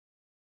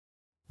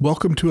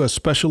Welcome to a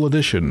special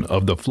edition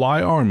of the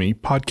Fly Army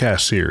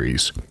podcast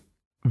series.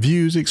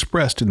 Views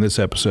expressed in this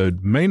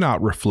episode may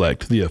not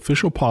reflect the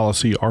official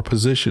policy or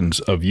positions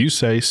of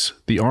USACE,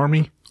 the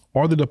Army,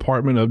 or the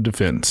Department of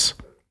Defense.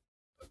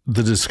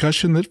 The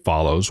discussion that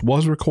follows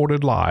was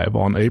recorded live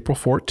on April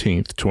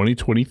 14th,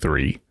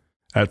 2023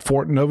 at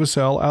Fort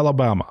Novosel,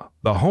 Alabama,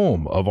 the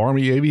home of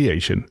Army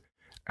Aviation,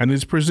 and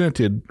is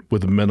presented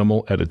with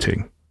minimal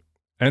editing.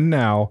 And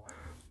now,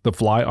 the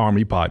Fly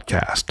Army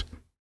podcast.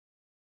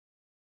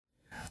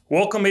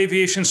 Welcome,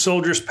 aviation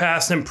soldiers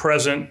past and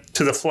present,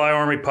 to the Fly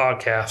Army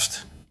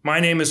podcast. My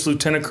name is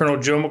Lieutenant Colonel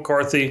Joe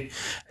McCarthy,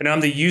 and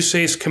I'm the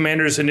USACE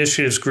Commanders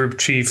Initiatives Group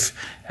Chief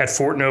at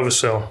Fort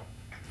Novosel.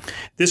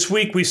 This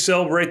week, we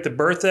celebrate the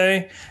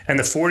birthday and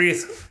the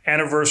 40th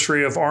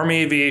anniversary of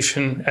Army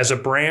Aviation as a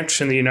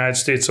branch in the United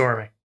States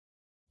Army.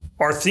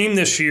 Our theme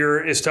this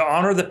year is to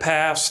honor the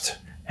past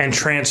and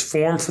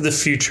transform for the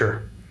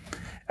future,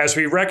 as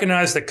we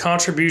recognize the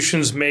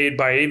contributions made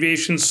by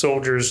aviation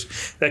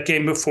soldiers that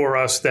came before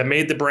us that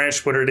made the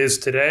branch what it is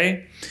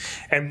today,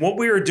 and what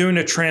we are doing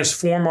to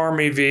transform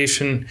Army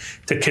Aviation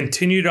to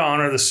continue to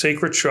honor the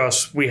sacred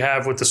trust we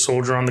have with the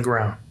soldier on the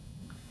ground.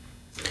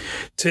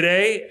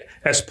 Today,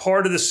 as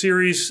part of the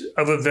series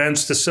of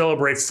events to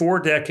celebrate 4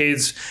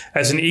 decades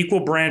as an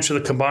equal branch of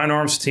the Combined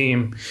Arms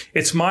team,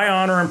 it's my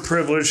honor and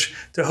privilege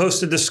to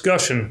host a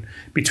discussion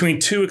between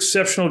 2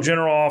 exceptional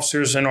general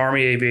officers and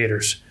Army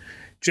aviators.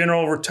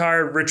 General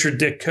Retired Richard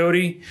Dick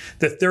Cody,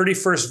 the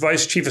 31st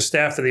Vice Chief of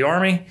Staff of the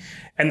Army,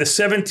 and the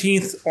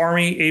 17th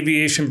Army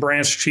Aviation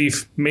Branch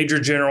Chief, Major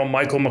General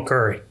Michael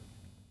McCurry.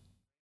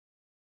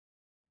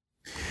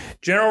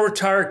 General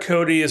Retired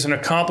Cody is an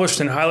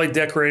accomplished and highly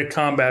decorated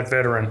combat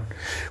veteran.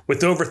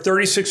 With over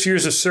 36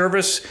 years of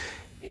service,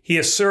 he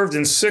has served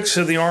in 6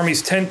 of the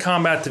Army's 10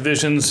 combat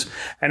divisions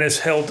and has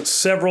held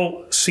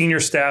several senior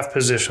staff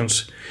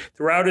positions.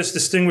 Throughout his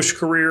distinguished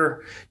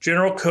career,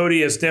 General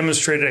Cody has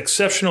demonstrated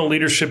exceptional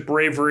leadership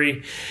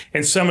bravery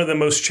in some of the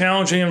most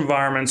challenging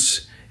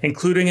environments,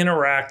 including in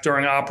Iraq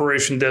during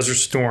Operation Desert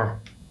Storm.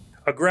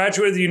 A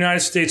graduate of the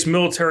United States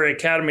Military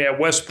Academy at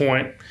West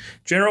Point,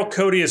 General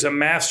Cody is a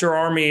master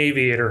Army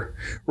aviator,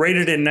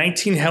 rated in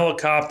 19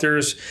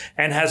 helicopters,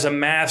 and has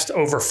amassed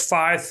over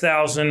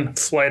 5,000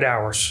 flight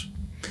hours.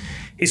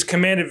 He's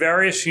commanded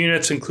various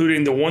units,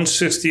 including the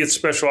 160th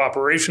Special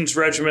Operations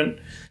Regiment,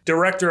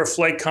 Director of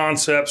Flight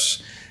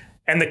Concepts,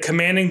 and the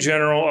Commanding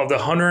General of the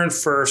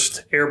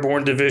 101st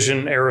Airborne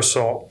Division Air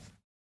Assault.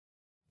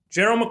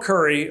 General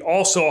McCurry,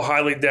 also a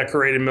highly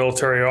decorated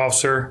military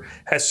officer,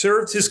 has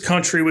served his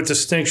country with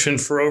distinction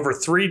for over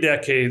 3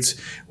 decades,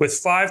 with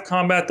 5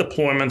 combat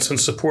deployments in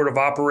support of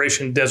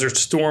Operation Desert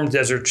Storm,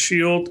 Desert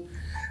Shield,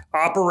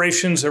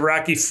 Operations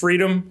Iraqi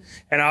Freedom,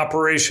 and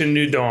Operation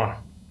New Dawn.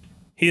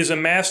 He is a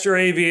master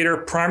aviator,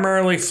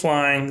 primarily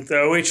flying the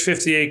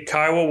OH-58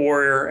 Kiowa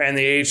Warrior and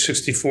the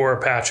AH-64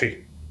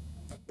 Apache.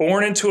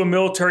 Born into a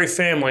military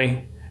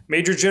family,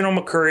 Major General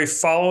McCurry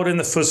followed in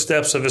the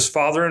footsteps of his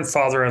father and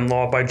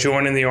father-in-law by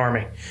joining the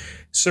Army,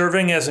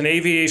 serving as an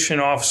aviation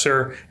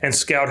officer and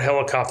scout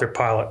helicopter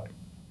pilot.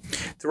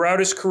 Throughout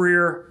his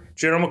career,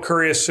 General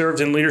McCurry has served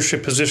in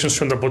leadership positions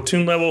from the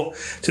platoon level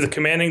to the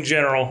commanding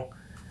general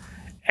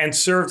and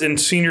served in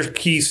senior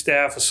key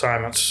staff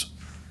assignments.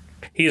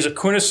 He is a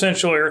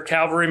quintessential air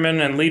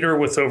cavalryman and leader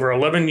with over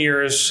 11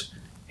 years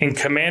in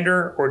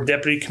commander or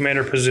deputy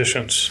commander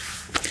positions.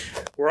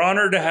 We're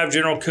honored to have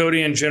General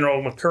Cody and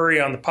General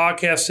McCurry on the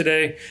podcast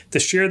today to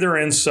share their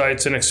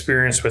insights and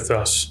experience with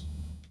us.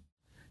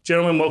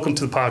 Gentlemen, welcome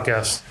to the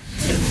podcast.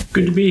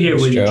 Good to be here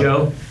with you,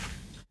 Joe.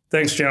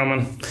 Thanks,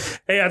 gentlemen.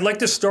 Hey, I'd like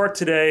to start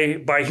today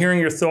by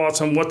hearing your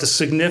thoughts on what the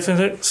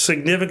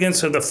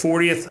significance of the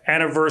 40th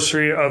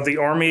anniversary of the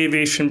Army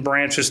Aviation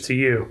branch is to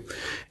you.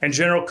 And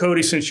General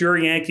Cody, since you're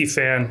a Yankee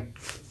fan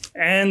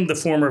and the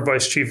former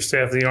Vice Chief of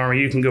Staff of the Army,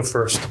 you can go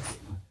first.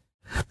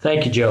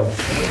 Thank you,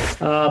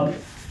 Joe.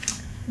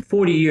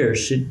 40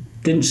 years, it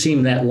didn't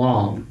seem that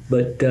long,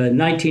 but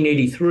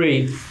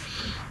 1983,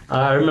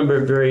 I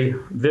remember it very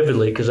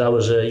vividly because I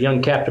was a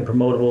young captain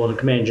promotable in the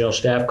Command General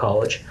Staff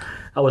College.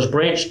 I was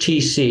Branch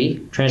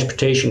TC,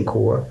 Transportation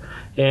Corps,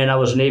 and I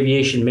was an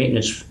aviation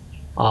maintenance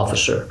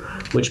officer,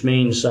 which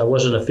means I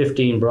wasn't a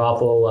 15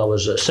 Bravo, I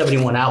was a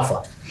 71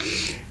 Alpha.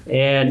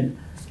 And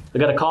I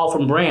got a call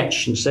from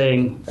Branch and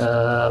saying,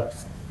 do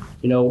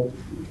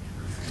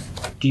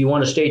you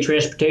want to stay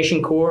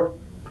Transportation Corps,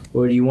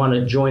 or do you want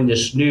to join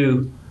this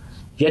new,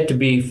 yet to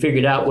be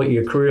figured out what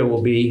your career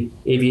will be,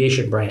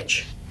 aviation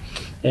branch?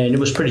 And it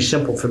was pretty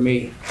simple for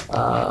me.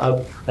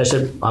 I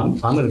said, I'm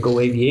going to go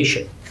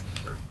aviation.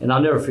 And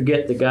I'll never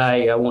forget the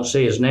guy, I won't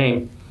say his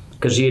name,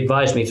 because he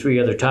advised me 3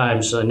 other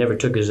times. I never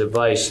took his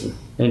advice and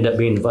ended up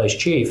being the vice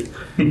chief.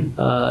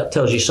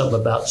 Tells you something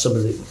about some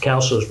of the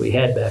counselors we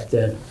had back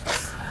then.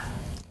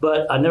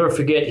 But I never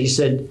forget, he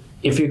said,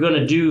 if you're going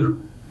to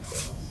do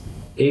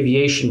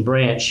aviation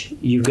branch,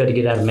 you've got to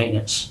get out of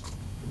maintenance.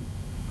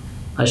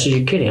 I said,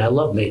 you're kidding, I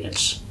love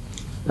maintenance.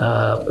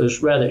 It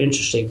was rather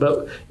interesting,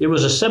 but it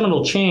was a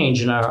seminal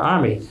change in our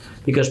Army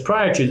because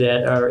prior to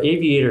that, our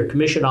aviator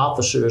commissioned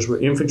officers were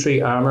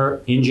infantry,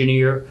 armor,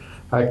 engineer,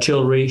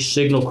 artillery,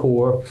 signal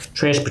corps,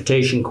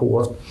 transportation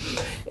corps.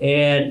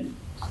 And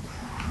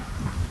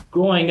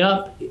growing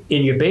up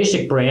in your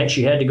basic branch,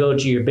 you had to go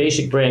to your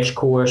basic branch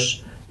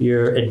course,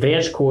 your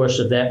advanced course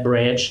of that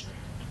branch,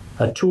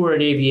 a tour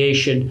in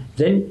aviation.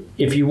 Then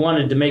if you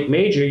wanted to make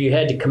major, you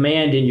had to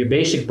command in your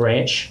basic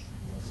branch,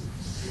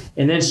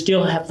 and then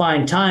still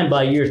find time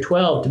by year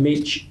 12 to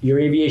meet your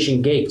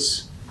aviation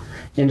gates.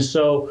 And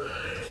so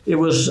it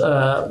was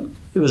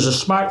a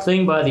smart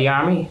thing by the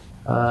Army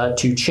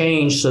to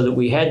change so that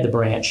we had the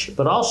branch.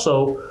 But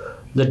also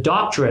the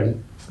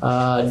doctrine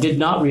did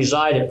not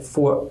reside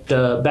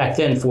at back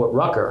then Fort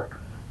Rucker.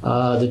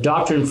 The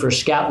doctrine for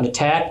scout and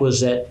attack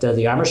was at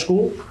the Armor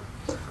School.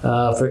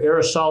 For air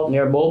assault and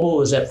air mobile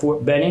was at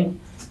Fort Benning.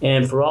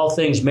 And for all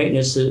things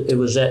maintenance, it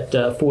was at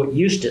Fort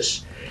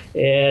Eustis.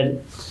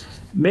 And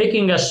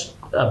making us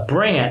a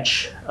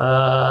branch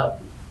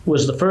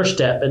was the first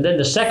step. And then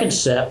the second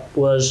step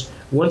was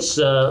once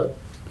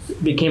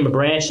became a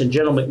branch, and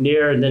General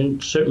McNair and then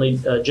certainly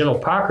General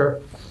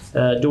Parker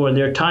during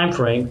their time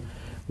frame,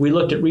 we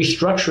looked at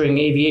restructuring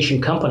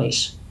aviation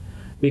companies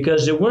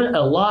because there weren't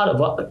a lot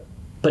of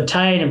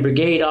battalion and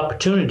brigade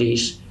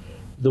opportunities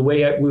the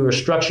way we were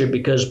structured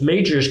because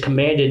majors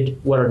commanded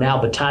what are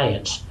now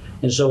battalions.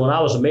 And so when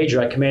I was a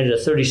major, I commanded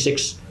a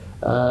 36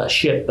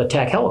 ship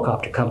attack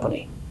helicopter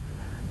company.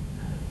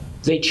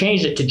 They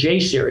changed it to J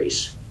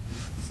series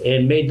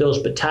and made those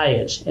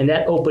battalions, and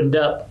that opened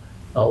up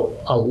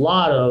a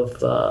lot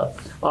of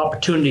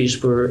opportunities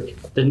for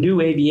the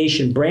new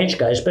aviation branch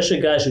guys, especially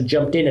guys who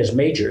jumped in as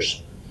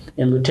majors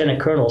and lieutenant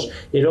colonels.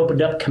 It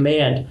opened up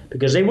command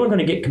because they weren't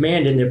going to get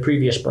command in their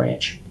previous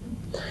branch.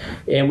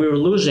 And we were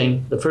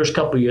losing the first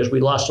couple of years. We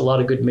lost a lot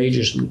of good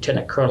majors and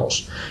lieutenant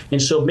colonels.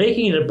 And so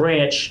making it a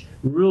branch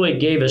really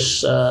gave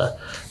us a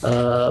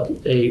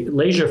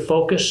laser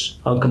focus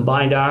on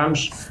combined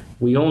arms.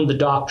 We owned the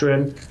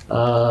doctrine,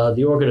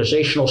 the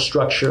organizational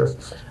structure,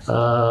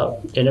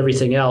 and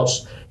everything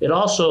else. It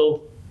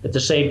also, at the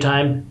same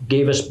time,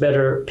 gave us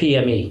better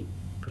PME,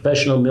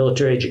 professional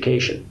military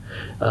education,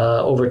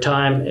 over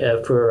time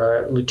for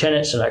our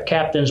lieutenants and our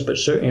captains, but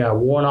certainly our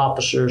warrant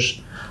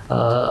officers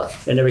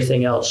and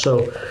everything else.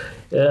 So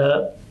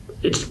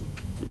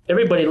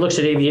everybody looks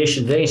at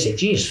aviation today and say,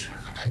 geez,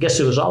 I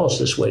guess it was always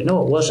this way.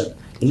 No, it wasn't.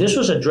 And this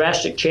was a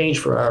drastic change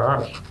for our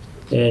Army,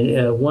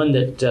 and one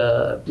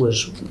that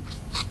was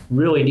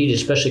really needed,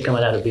 especially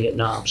coming out of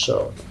Vietnam.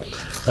 So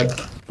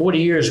 40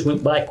 years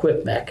went by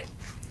quick, Mac.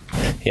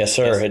 Yes,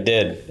 sir, it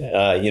did.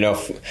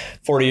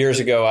 40 years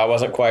ago, I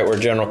wasn't quite where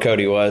General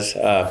Cody was.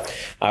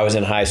 I was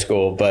in high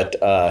school, but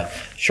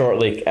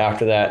shortly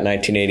after that, in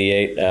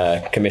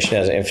 1988, commissioned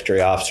as an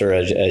infantry officer,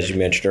 as you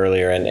mentioned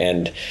earlier,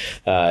 and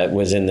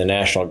was in the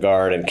National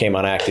Guard and came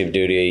on active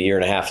duty a year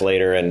and a half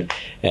later and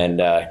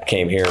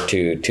came here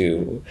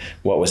to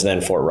what was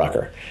then Fort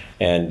Rucker.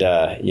 And,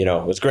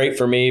 it was great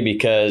for me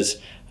because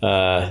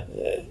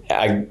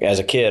as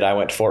a kid, I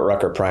went to Fort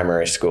Rucker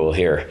Primary School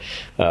here,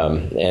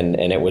 and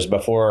it was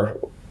before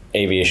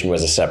aviation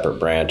was a separate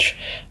branch,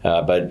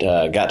 but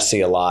got to see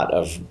a lot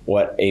of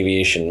what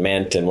aviation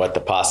meant and what the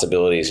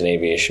possibilities in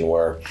aviation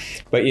were.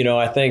 But,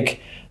 I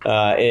think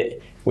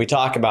we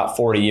talk about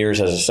 40 years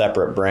as a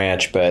separate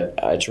branch, but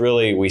it's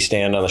really we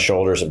stand on the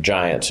shoulders of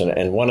giants,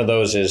 and one of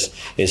those is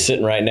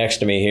sitting right next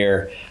to me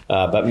here.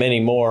 But many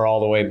more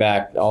all the way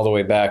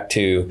back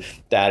to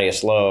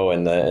Thaddeus Lowe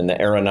and the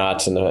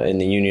aeronauts in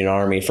the Union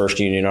Army, First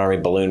Union Army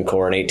Balloon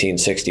Corps in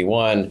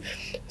 1861,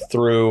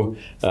 through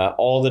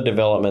all the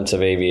developments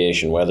of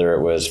aviation, whether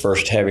it was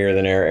first heavier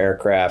than air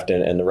aircraft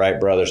and the Wright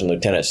brothers and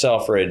Lieutenant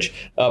Selfridge,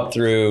 up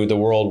through the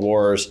World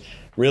Wars.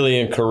 Really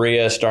in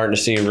Korea, starting to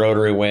see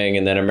rotary wing,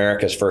 and then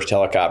America's first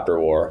helicopter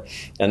war.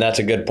 And that's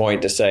a good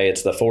point to say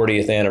it's the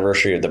 40th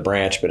anniversary of the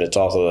branch, but it's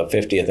also the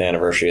 50th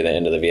anniversary of the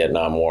end of the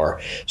Vietnam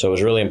War. So it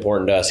was really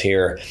important to us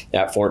here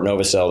at Fort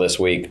Novosel this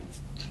week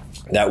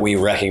that we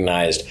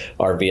recognized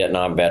our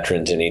Vietnam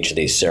veterans in each of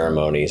these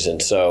ceremonies.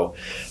 And so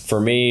for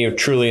me,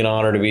 truly an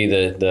honor to be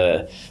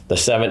the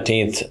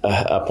 17th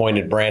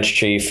appointed branch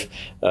chief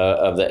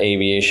of the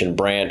aviation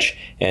branch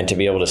and to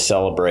be able to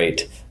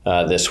celebrate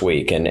this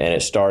week. And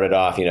it started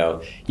off,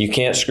 you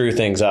can't screw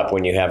things up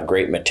when you have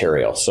great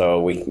material.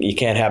 So you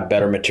can't have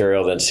better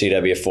material than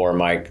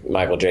CW4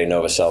 Michael J.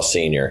 Novosel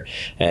Sr.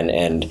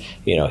 And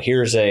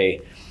here's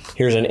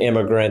an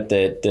immigrant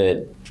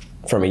that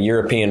from a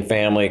European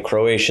family,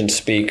 Croatian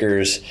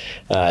speakers,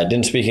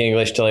 didn't speak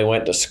English till he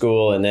went to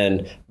school, and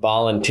then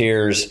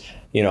volunteers,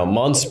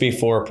 months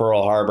before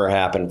Pearl Harbor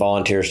happened,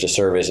 volunteers to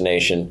serve his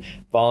nation,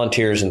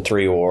 volunteers in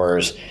 3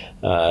 wars,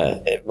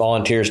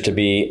 volunteers to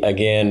be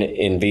again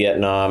in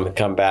Vietnam,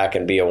 come back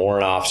and be a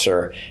warrant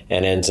officer,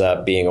 and ends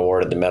up being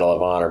awarded the Medal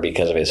of Honor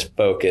because of his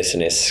focus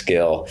and his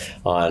skill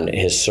on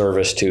his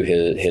service to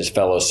his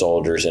fellow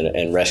soldiers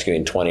and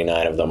rescuing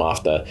 29 of them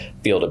off the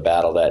field of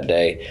battle that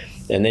day.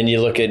 And then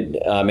you look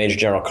at Major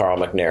General Carl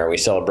McNair. We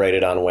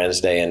celebrated on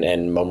Wednesday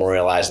and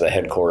memorialized the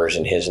headquarters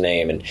in his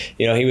name. And,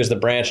 he was the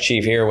branch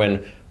chief here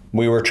when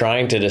we were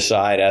trying to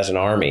decide as an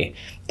Army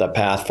the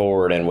path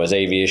forward, and was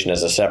aviation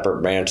as a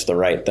separate branch the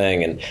right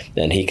thing?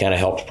 And he kind of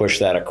helped push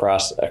that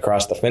across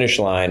the finish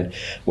line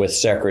with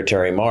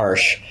Secretary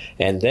Marsh.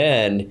 And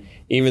then,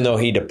 even though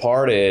he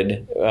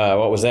departed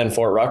what was then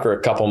Fort Rucker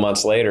a couple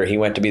months later, he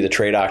went to be the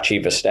TRADOC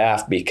Chief of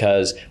Staff,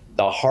 because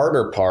the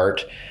harder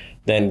part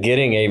than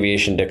getting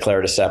aviation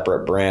declared a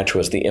separate branch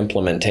was the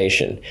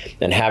implementation,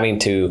 and having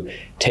to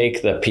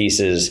take the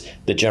pieces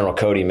that General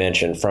Cody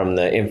mentioned from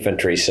the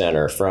Infantry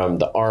Center, from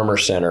the Armor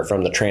Center,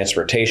 from the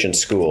Transportation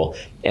School,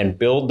 and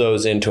build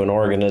those into an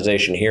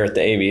organization here at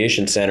the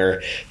Aviation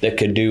Center that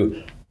could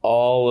do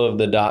all of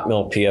the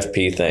 .mil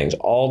PFP things,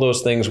 all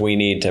those things we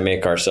need to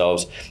make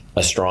ourselves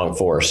a strong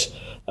force.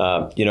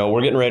 We're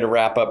getting ready to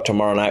wrap up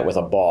tomorrow night with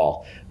a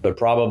ball, but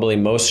probably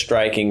most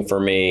striking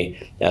for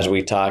me as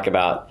we talk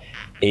about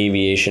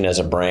aviation as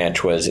a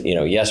branch was,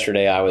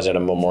 yesterday I was at a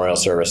memorial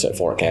service at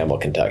Fort Campbell,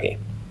 Kentucky,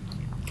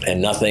 and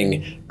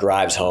nothing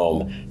drives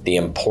home the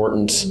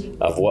importance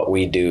of what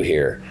we do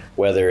here,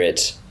 whether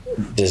it's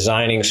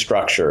designing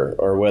structure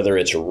or whether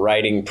it's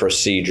writing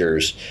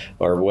procedures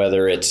or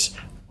whether it's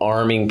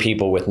arming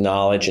people with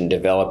knowledge and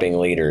developing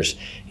leaders.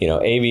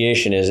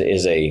 Aviation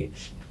is a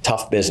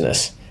tough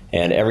business,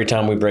 and every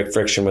time we break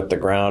friction with the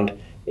ground,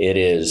 it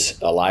is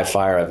a live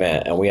fire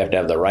event, and we have to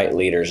have the right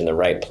leaders in the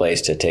right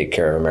place to take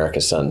care of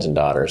America's sons and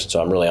daughters. So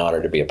I'm really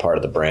honored to be a part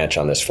of the branch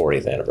on this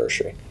 40th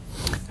anniversary.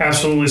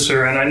 Absolutely,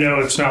 sir. And I know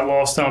it's not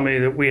lost on me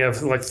that we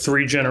have like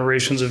 3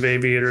 generations of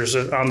aviators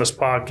on this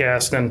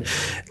podcast. And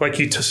like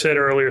you said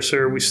earlier,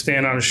 sir, we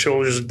stand on the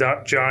shoulders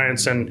of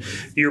giants, and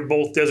you're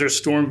both Desert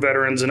Storm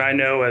veterans. And I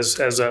know as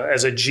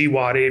a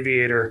GWAT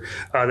aviator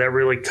that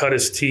really cut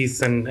his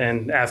teeth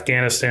in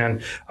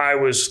Afghanistan, I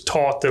was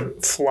taught to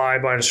fly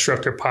by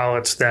instructor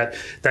pilots that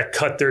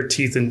cut their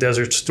teeth in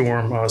Desert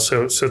Storm.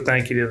 So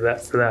thank you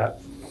for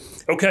that.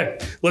 Okay,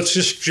 let's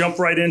just jump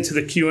right into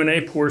the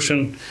Q&A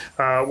portion.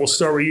 We'll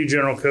start with you,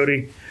 General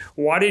Cody.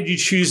 Why did you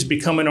choose to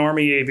become an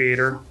Army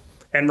aviator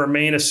and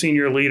remain a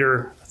senior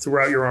leader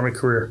throughout your Army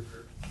career?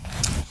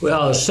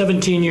 Well, I was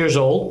 17 years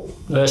old,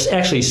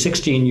 actually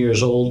 16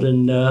 years old,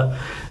 and the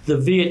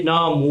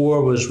Vietnam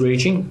War was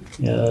raging.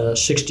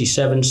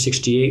 67,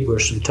 68 were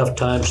some tough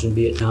times in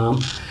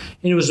Vietnam.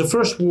 And it was the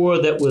first war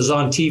that was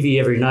on TV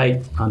every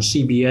night on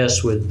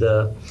CBS with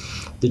the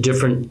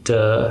different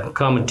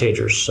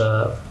commentators.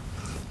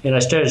 And I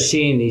started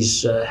seeing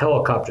these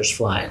helicopters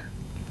flying.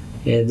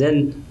 And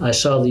then I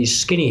saw these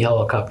skinny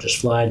helicopters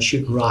flying,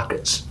 shooting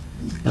rockets.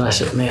 And I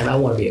said, man, I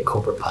want to be a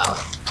Cobra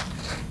pilot.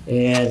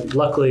 And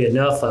luckily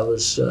enough, I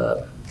was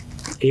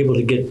able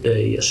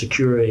to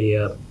secure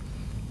a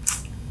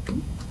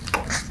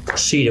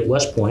seat at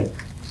West Point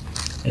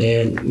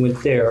and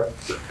went there.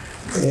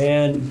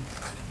 And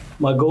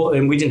my goal,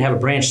 and we didn't have a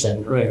branch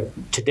then. Right?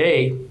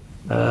 Today,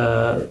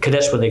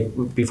 cadets,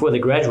 before they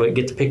graduate,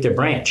 get to pick their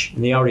branch.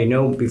 And they already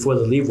know before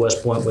they leave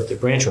West Point what their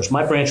branch was.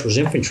 My branch was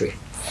infantry.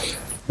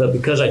 But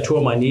because I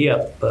tore my knee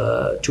up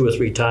 2 or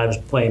 3 times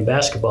playing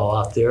basketball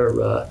out there,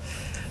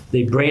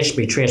 they branched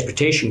me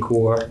Transportation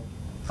Corps,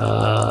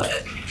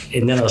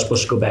 and then I was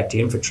supposed to go back to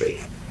infantry.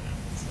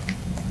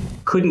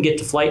 Couldn't get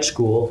to flight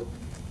school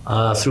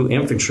through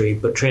infantry,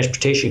 but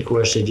Transportation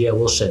Corps said, yeah,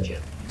 we'll send you.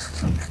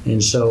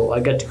 And so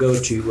I got to go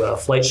to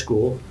flight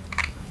school,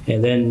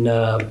 and then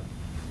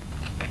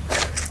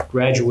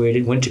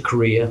graduated, went to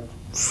Korea,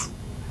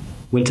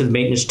 went to the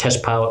maintenance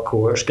test pilot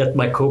course, got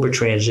my Cobra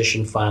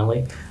transition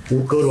finally,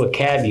 go to a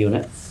cab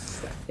unit,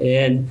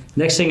 and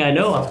next thing I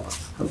know,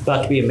 I'm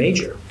about to be a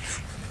major.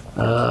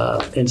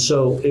 And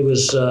so it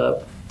was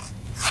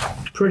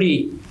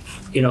pretty,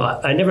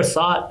 I never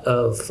thought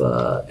of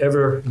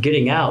ever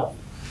getting out.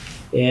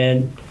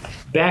 And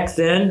back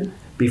then,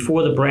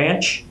 before the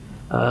branch,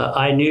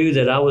 I knew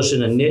that I was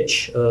in a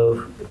niche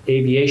of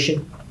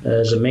aviation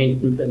as a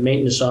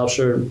maintenance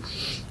officer.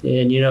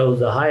 And,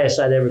 the highest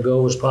I'd ever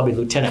go was probably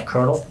lieutenant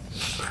colonel.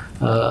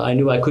 I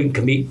knew I couldn't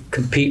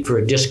compete for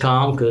a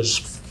discom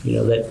because,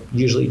 that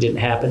usually didn't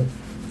happen.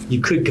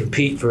 You could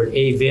compete for an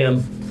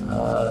AVIM.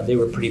 They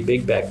were pretty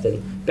big back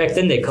then. Back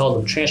then they called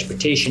them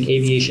Transportation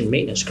Aviation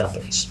Maintenance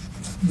Companies.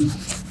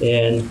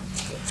 And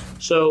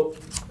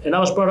I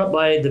was brought up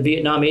by the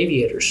Vietnam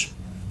aviators.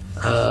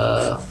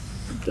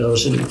 I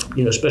was in,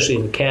 especially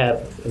in the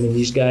cab. I mean,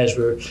 these guys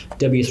were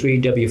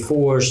W3,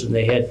 W4s, and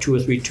they had 2 or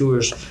 3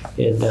 tours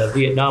in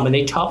Vietnam, and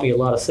they taught me a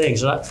lot of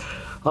things. And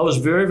I was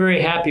very, very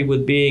happy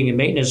with being a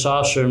maintenance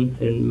officer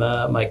in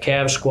my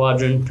CAV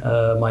squadron,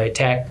 my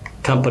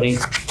attack company.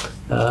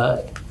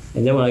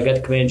 And then when I got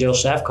to Command General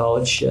Staff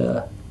College,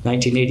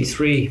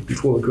 1983,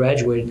 before we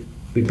graduated,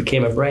 we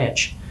became a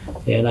branch.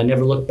 And I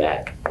never looked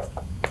back.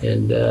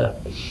 And,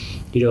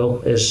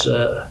 as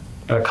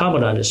our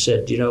commandant has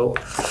said,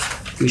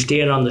 we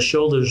stand on the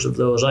shoulders of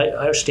those.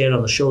 I stand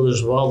on the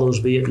shoulders of all those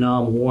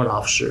Vietnam warrant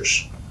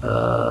officers,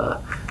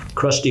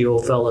 crusty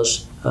old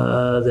fellas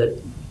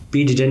that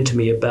beat it into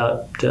me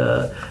about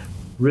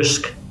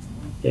risk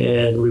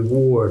and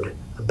reward,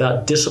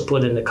 about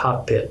discipline in the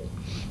cockpit.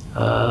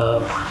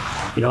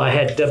 I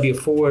had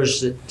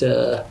W4s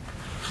that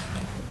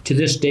to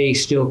this day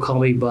still call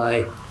me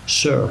by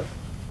sir,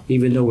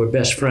 even though we're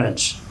best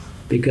friends,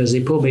 because they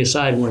pulled me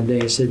aside one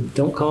day and said,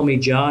 "Don't call me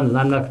John, and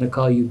I'm not going to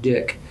call you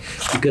Dick,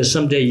 because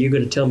someday you're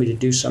going to tell me to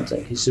do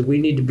something." He said, "We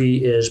need to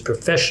be as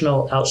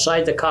professional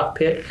outside the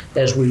cockpit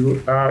as we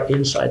are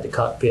inside the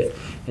cockpit."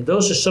 And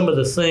those are some of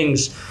the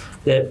things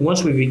that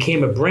once we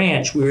became a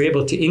branch, we were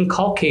able to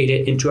inculcate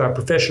it into our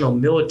professional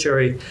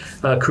military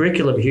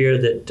curriculum here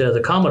that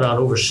the Commandant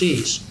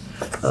oversees.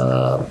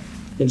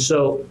 And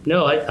so,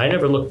 no, I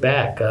never looked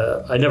back.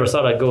 I never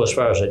thought I'd go as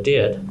far as I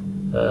did.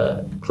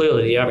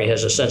 Clearly, the Army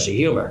has a sense of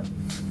humor.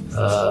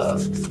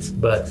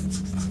 But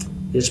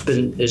it's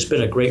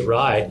been a great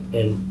ride,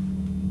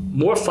 and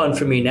more fun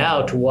for me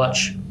now to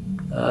watch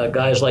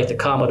guys like the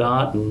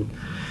Commandant and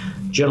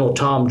General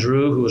Tom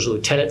Drew, who was a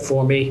lieutenant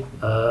for me,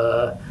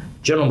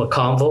 General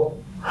McConville,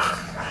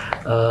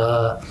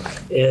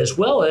 as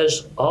well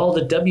as all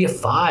the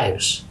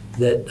W5s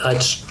that are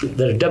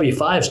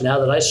W5s now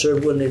that I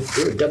served when they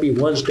were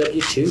W1s,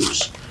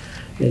 W2s.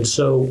 And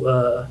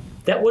so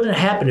that wouldn't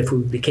have happened if we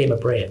became a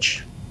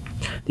branch.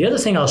 The other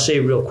thing I'll say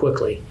real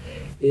quickly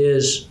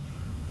is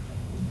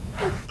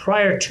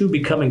prior to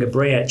becoming a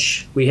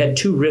branch, we had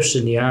 2 rifts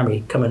in the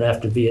Army coming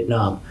after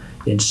Vietnam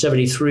in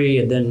 '73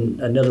 and then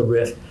another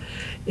rift.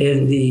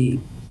 And the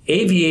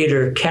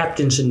aviator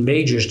captains and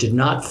majors did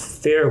not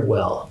fare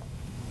well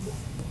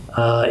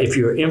if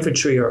you're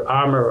infantry or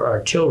armor or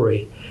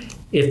artillery,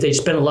 if they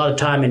spent a lot of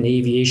time in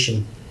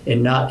aviation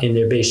and not in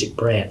their basic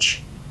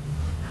branch.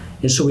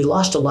 And so we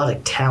lost a lot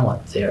of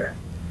talent there.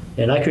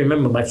 And I can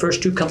remember my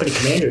first 2 company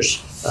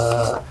commanders.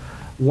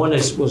 One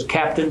was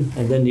captain,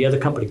 and then the other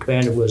company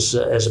commander was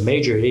as a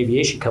major at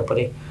Aviation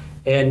Company.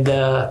 And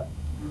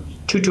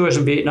 2 tours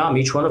in Vietnam,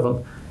 each one of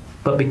them.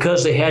 But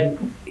because they hadn't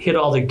hit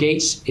all their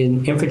gates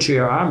in infantry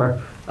or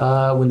armor,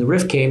 when the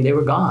rift came, they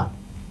were gone.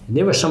 And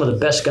they were some of the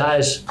best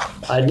guys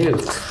I knew.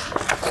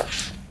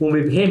 When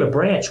we became a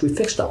branch, we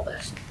fixed all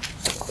that.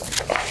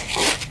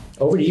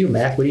 Over to you,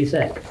 Mac. What do you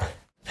think?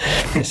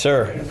 Yes,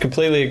 sir.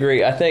 Completely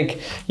agree. I think,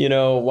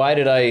 why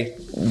did I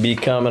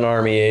become an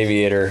Army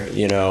aviator?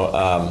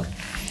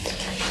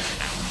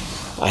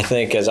 I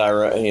think as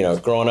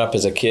growing up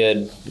as a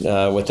kid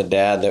with a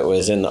dad that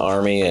was in the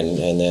Army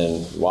and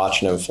then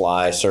watching him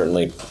fly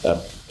certainly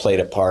played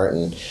a part.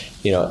 And,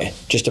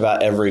 just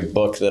about every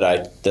book that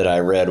I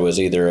read was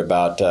either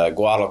about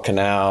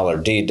Guadalcanal or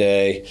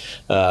D-Day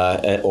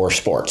or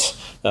sports.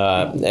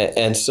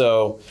 And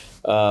so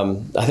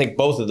I think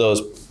both of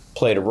those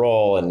played a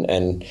role.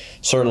 And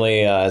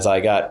certainly as I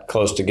got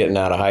close to getting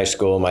out of high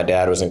school, my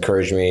dad was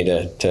encouraging me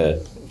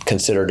to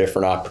consider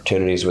different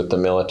opportunities with the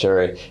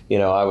military.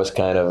 I was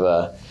kind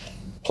of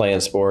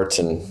playing sports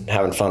and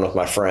having fun with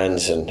my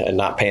friends and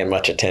not paying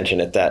much attention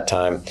at that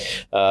time.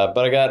 But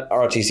I got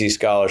ROTC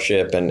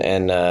scholarship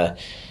and that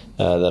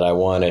I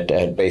won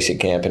at basic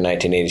camp in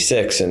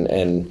 1986.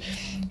 And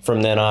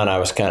from then on, I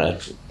was kind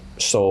of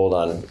sold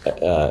on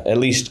at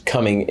least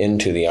coming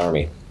into the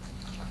Army.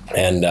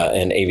 And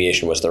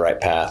aviation was the right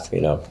path.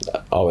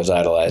 Always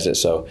idolized it.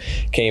 So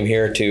came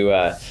here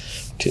to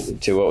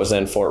what was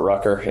then Fort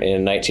Rucker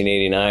in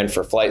 1989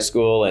 for flight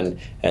school, and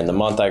the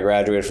month I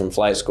graduated from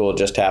flight school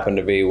just happened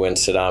to be when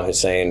Saddam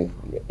Hussein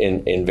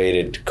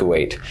invaded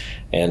Kuwait,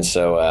 and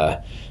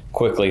so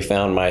quickly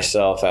found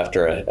myself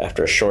after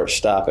a short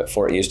stop at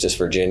Fort Eustis,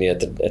 Virginia, at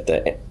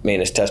the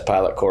maintenance test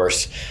pilot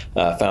course,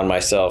 found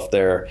myself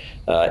there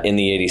in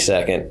the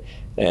 82nd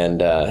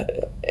and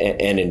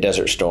in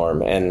Desert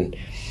Storm. And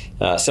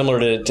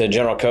similar to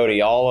General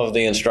Cody, all of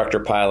the instructor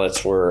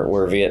pilots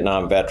were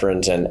Vietnam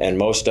veterans, and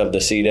most of the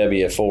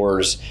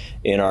CW4s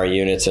in our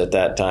units at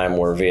that time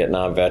were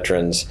Vietnam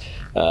veterans,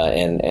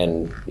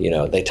 and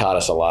they taught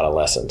us a lot of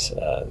lessons.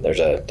 There's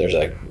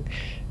a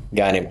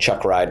guy named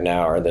Chuck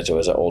Ridenauer that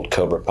was an old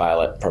Cobra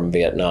pilot from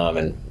Vietnam,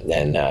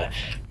 and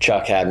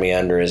Chuck had me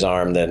under his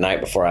arm the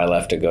night before I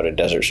left to go to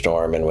Desert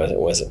Storm, and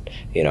was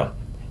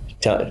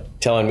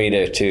telling me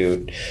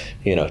to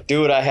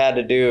do what I had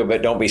to do,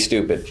 but don't be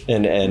stupid.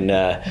 And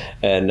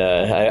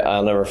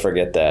I'll never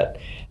forget that.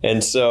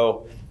 And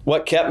so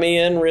what kept me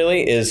in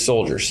really is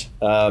soldiers.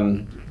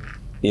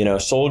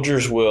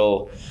 Soldiers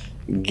will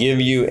give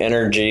you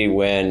energy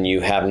when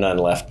you have none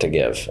left to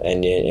give.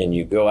 And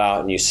you go out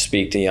and you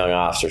speak to young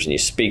officers and you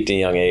speak to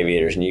young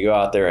aviators, and you go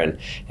out there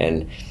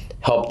and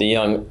help the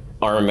young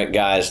armament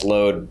guys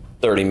load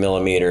 30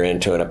 millimeter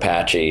into an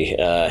Apache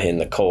in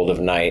the cold of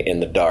night,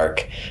 in the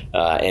dark,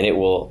 and it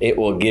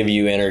will give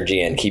you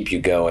energy and keep you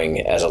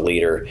going as a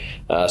leader.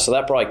 So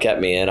that probably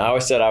kept me in. I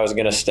always said I was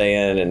going to stay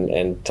in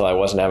until I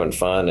wasn't having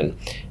fun,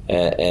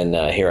 and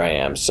here I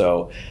am.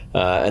 So,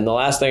 and the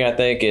last thing I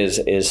think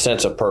is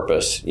sense of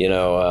purpose.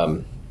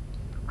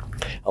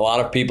 a lot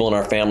of people in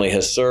our family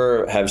have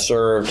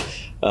served.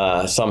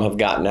 Some have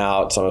gotten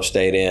out, some have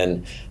stayed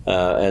in,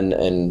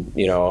 and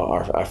you know,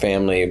 our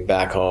family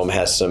back home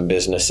has some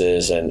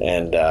businesses,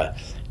 and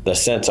the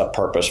sense of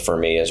purpose for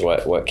me is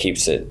what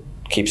keeps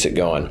it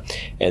going.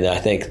 And I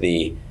think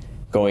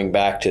going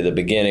back to the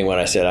beginning when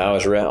I said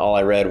all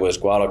I read was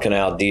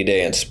Guadalcanal,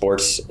 D-Day, and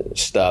sports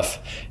stuff.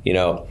 You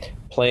know,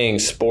 playing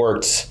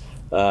sports,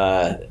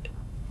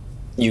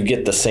 you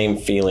get the same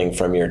feeling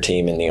from your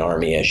team in the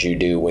Army as you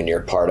do when you're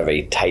part of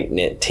a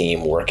tight-knit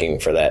team working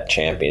for that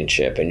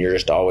championship, and you're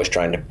just always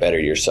trying to better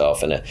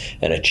yourself and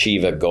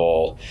achieve a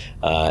goal.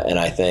 And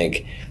I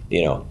think,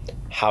 you know,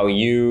 how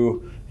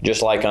you,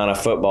 just like on a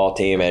football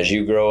team, as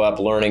you grow up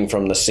learning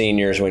from the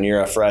seniors when you're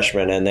a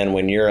freshman, and then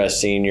when you're a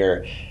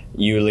senior,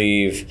 you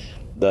leave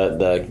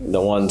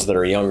the ones that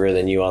are younger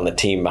than you on the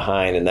team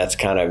behind, and that's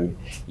kind of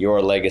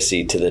your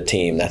legacy to the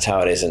team. That's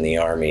how it is in the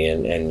Army.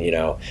 And you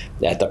know,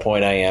 at the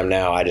point I am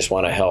now, I just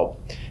want to help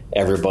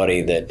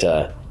everybody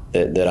that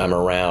I'm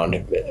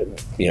around,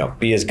 you know,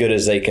 be as good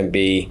as they can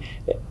be,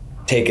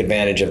 take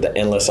advantage of the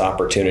endless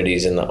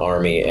opportunities in the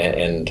Army,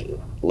 and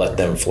let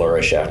them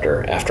flourish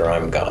after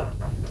I'm gone.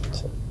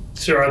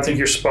 Sure, I think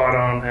you're spot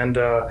on, and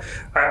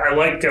I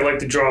like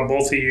to draw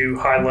both of you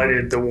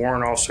highlighted the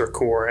Warrant Officer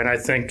Corps, and I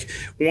think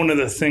one of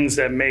the things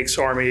that makes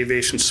Army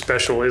Aviation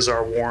special is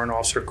our Warrant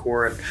Officer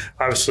Corps, and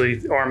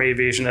obviously Army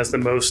Aviation has the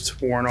most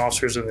warrant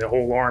officers in the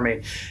whole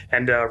Army,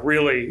 and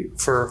really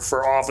for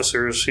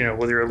officers, you know,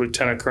 whether you're a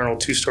lieutenant colonel,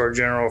 2-star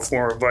general,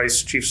 former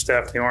vice chief of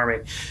staff in the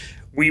Army,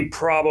 we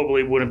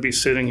probably wouldn't be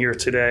sitting here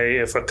today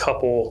if a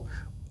couple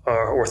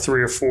or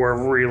 3 or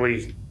 4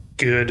 really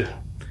good,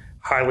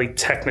 highly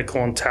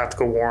technical and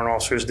tactical warrant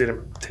officers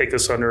didn't take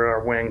us under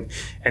our wing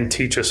and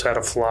teach us how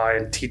to fly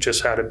and teach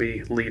us how to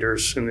be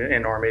leaders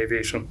in Army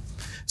Aviation.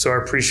 So I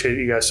appreciate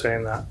you guys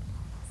saying that.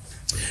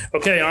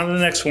 Okay, on to the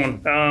next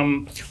one.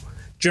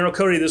 General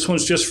Cody, this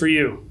one's just for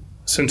you,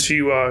 since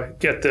you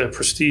get the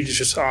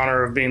prestigious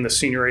honor of being the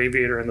senior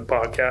aviator in the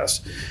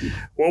podcast.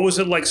 What was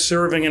it like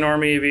serving in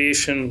Army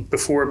Aviation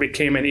before it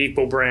became an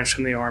equal branch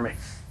in the Army?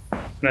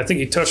 And I think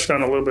you touched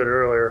on it a little bit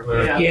earlier.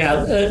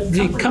 Yeah,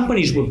 the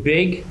companies were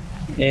big,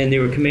 and they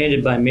were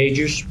commanded by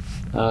majors.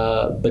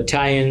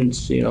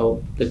 Battalions, you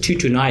know, the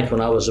 229th, when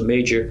I was a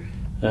major,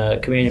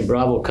 commanding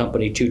Bravo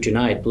Company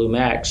 229th, Blue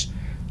Max,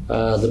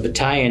 the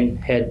battalion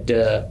had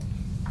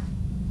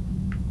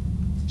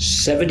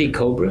 70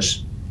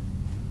 Cobras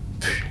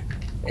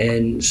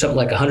and something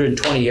like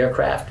 120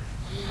 aircraft.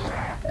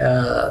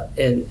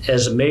 And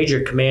as a major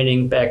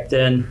commanding back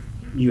then,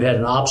 you had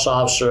an ops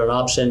officer, an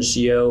ops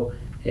NCO,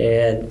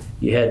 and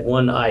you had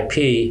one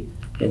IP,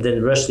 and then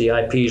the rest of the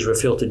IPs were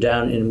filtered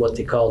down in what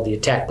they called the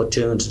attack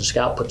platoons and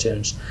scout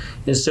platoons.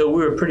 And so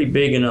we were pretty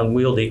big and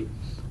unwieldy.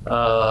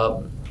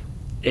 But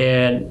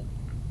in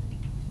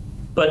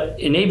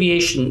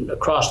aviation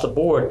across the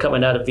board,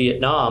 coming out of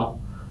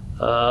Vietnam,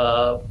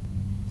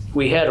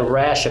 we had a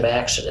rash of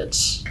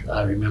accidents,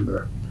 I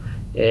remember.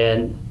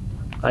 And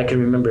I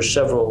can remember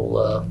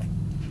several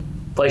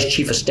Vice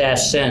Chief of Staff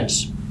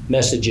sends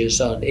messages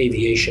on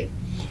aviation.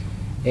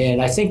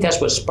 And I think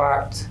that's what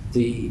sparked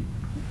the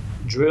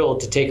drill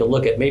to take a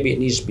look at maybe it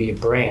needs to be a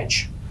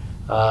branch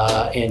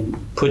and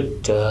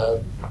put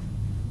a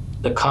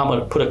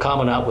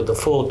comment out with the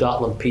full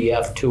Dotland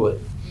PF to it.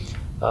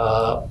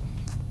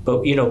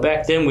 But you know,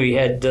 back then we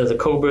had the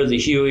Cobra, the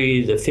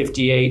Huey, the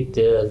 58,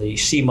 the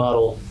C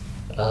model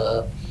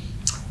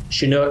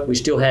Chinook. We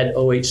still had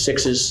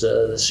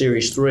 086s, the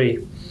Series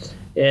 3.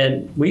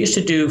 And we used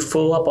to do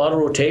full up auto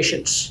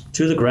rotations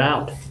to the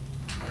ground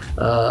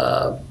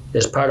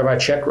as part of our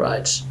check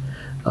rides.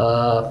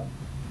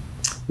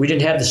 We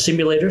didn't have the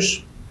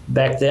simulators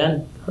back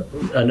then.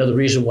 Another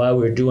reason why we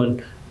were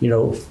doing, you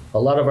know, a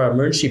lot of our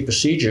emergency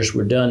procedures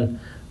were done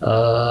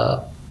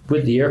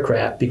with the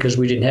aircraft because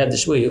we didn't have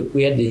this.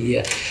 We had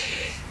the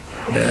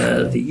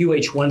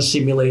UH-1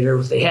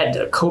 simulator. They had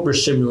a Cobra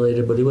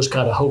simulator, but it was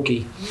kind of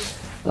hokey.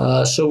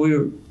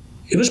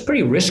 It was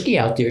pretty risky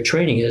out there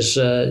training. As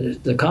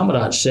the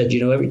Commandant said, you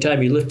know, every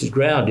time you lifted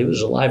ground, it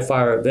was a live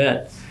fire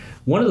event.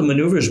 One of the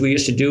maneuvers we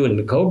used to do in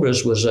the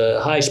Cobras was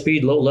a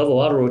high-speed, low-level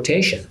auto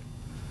rotation,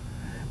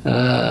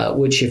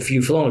 which if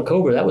you've flown a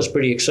Cobra, that was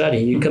pretty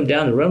exciting. You come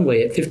down the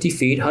runway at 50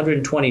 feet,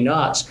 120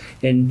 knots,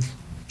 and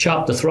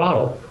chop the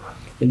throttle.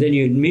 And then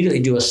you immediately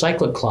do a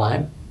cyclic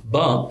climb,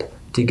 bump,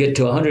 to get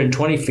to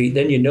 120 feet.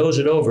 Then you nose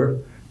it over.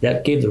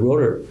 That gave the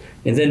rotor.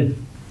 And then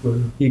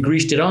you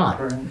greased it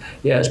on.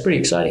 Yeah, it's pretty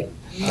exciting.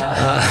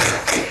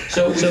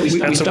 So we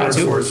stopped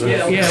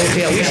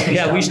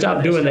doing we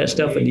stopped doing that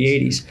stuff in the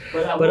 80s.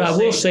 But I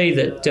will say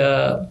that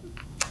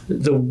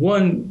the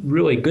one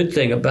really good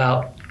thing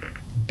about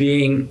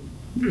being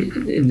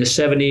in the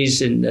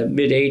 70s and the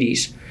mid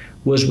 80s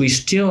was we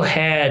still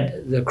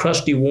had the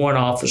crusty warrant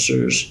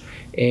officers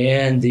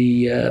and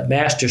the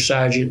master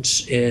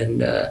sergeants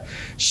and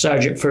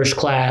sergeant first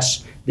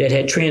class that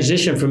had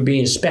transitioned from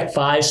being Spec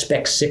 5s,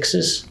 Spec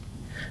 6s.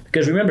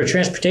 Because remember,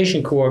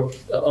 Transportation Corps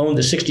owned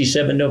the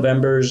 67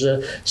 Novembers,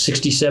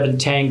 67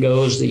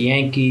 Tangos, the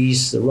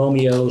Yankees, the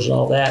Romeos, and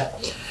all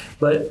that.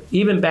 But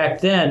even back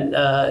then,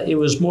 it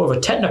was more of a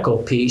technical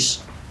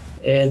piece.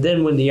 And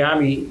then when the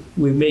Army,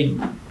 we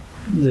made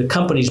the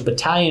company's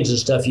battalions and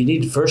stuff, you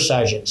needed first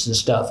sergeants and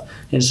stuff.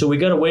 And so we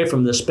got away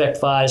from the Spec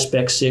 5,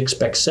 Spec 6,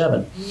 Spec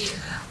 7.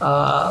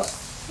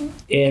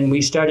 And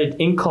we started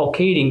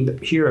inculcating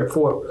here at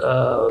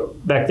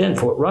back then,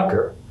 Fort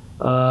Rucker,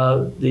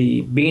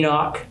 the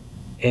BNOC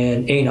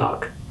and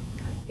ANOC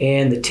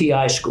and the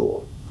TI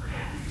school.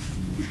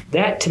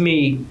 That, to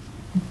me,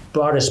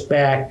 brought us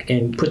back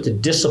and put the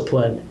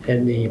discipline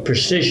and the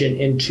precision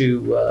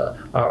into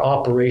our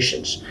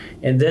operations.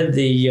 And then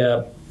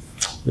the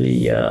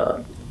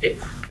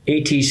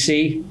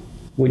ATC,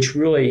 which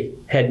really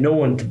had no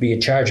one to be in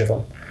charge of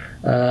them,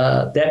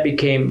 that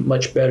became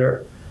much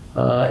better,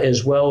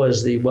 as well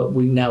as what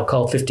we now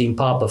call 15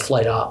 Papa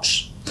flight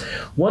ops.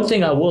 One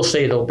thing I will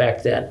say, though,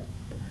 back then,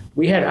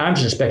 we had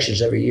arms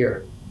inspections every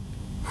year.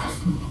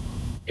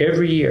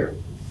 Every year,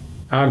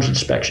 arms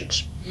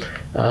inspections.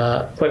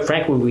 Quite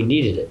frankly, we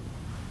needed it.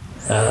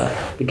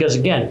 Because,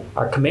 again,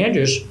 our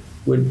commanders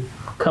would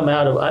come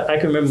out of, I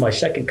can remember my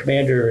second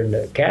commander in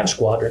the Cav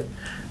Squadron,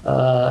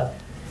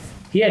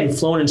 he hadn't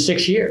flown in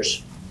 6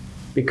 years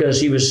because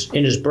he was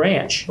in his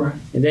branch. Right.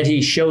 And then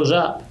he shows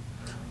up.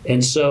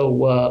 And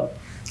so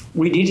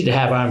we needed to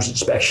have arms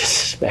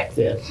inspections back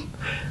then.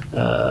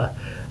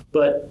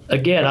 But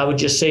again, I would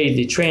just say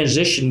the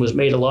transition was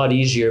made a lot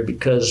easier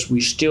because we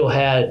still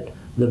had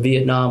the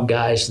Vietnam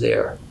guys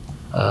there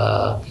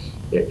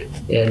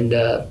and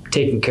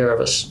taking care of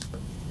us.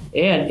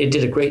 And it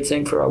did a great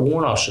thing for our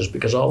warrant officers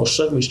because all of a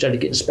sudden we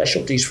started getting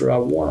specialties for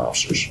our warrant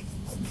officers,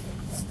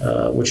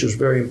 which was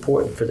very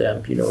important for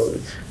them. You know,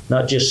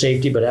 not just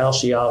safety, but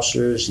ALSI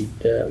officers.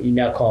 You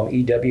now call them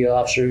EW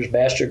officers,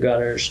 master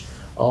gunners,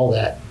 all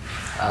that.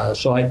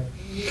 So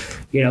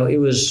it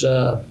was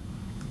a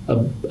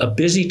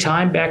busy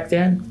time back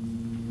then.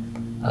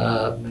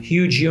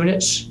 Huge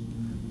units,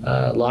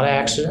 a lot of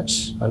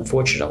accidents,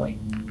 unfortunately.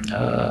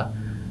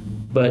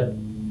 But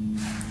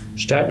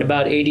starting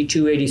about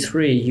 82,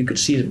 83, you could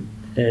see,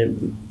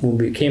 when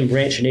we became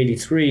branch in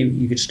 83,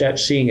 you could start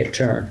seeing it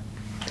turn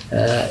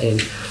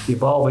and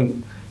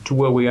evolving to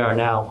where we are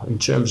now in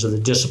terms of the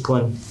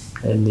discipline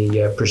and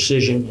the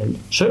precision and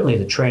certainly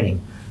the training.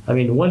 I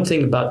mean, one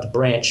thing about the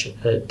branch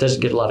that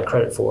doesn't get a lot of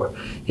credit for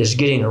is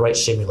getting the right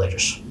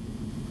simulators.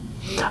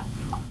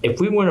 If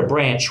we weren't a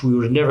branch, we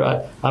would have never.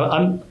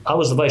 I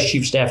was the Vice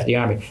Chief of Staff of the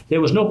Army.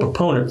 There was no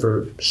proponent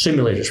for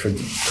simulators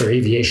for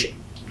aviation.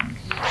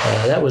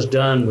 That was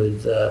done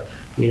with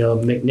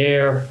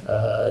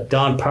McNair,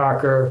 Don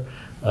Parker,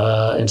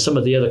 and some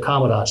of the other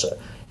commandants.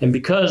 And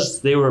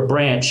because they were a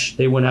branch,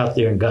 they went out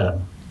there and got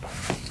them.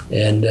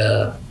 And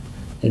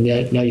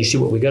now you see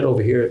what we got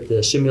over here at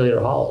the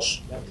simulator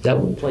halls. That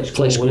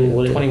place cool,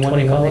 21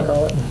 they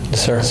call it?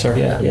 Sir.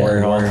 Yeah.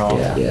 Warrior Hall.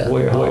 Yeah.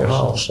 Warrior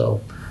Hall.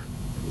 So.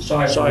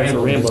 Sorry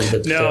for rambling,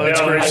 but no,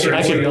 that's great.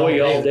 I could bore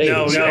you all day.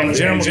 No,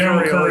 General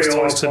McCurry always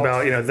talks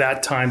about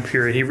that time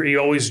period. He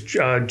always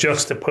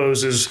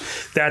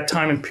juxtaposes that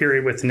time and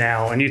period with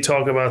now, and you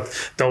talk about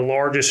the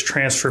largest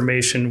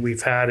transformation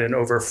we've had in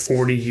over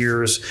 40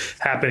 years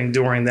happening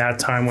during that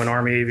time when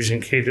Army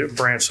Aviation came to the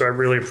branch. So I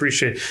really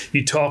appreciate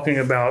you talking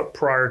about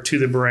prior to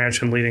the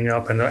branch and leading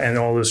up and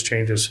all those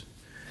changes.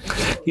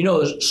 You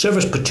know, as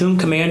service platoon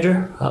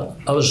commander,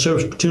 I was a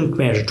service platoon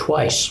commander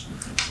twice.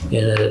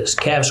 In a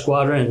Cav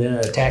Squadron and then an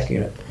attack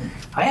unit.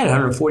 I had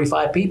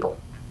 145 people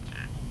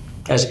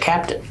as a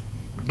captain.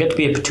 I got to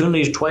be a platoon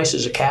leader twice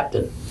as a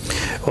captain.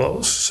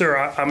 Well, sir,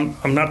 I'm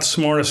not the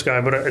smartest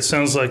guy, but it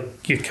sounds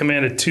like you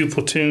commanded 2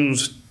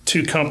 platoons,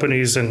 2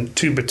 companies, and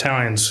 2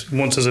 battalions.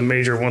 Once as a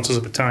major, once as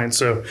a battalion.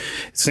 So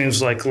it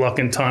seems like luck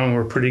and time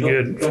were pretty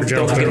good for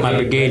General. Don't forget my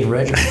brigade and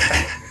regiment.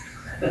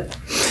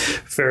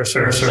 Fair,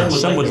 sir.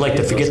 Some would like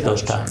to forget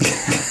those times.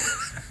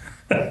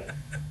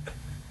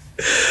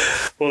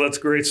 Well, that's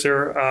great,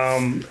 sir.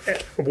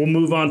 We'll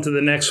move on to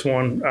the next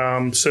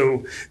one.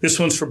 So this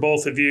one's for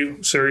both of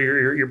you. Sir,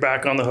 you're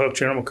back on the hook,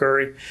 General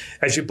McCurry.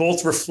 As you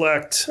both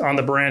reflect on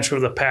the branch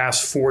over the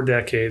past 4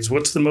 decades,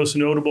 what's the most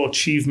notable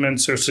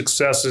achievements or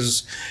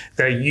successes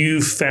that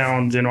you've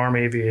found in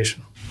Army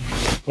Aviation?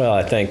 Well,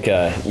 I think,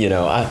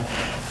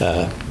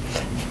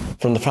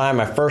 from the time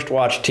I first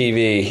watched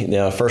TV,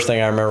 the first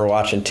thing I remember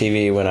watching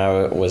TV when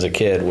I was a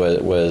kid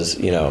was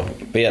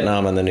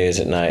Vietnam on the news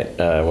at night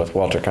with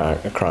Walter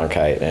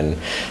Cronkite, and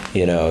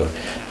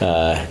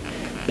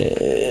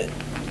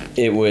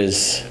it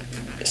was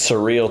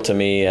surreal to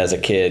me as a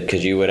kid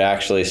because you would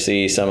actually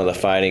see some of the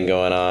fighting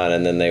going on,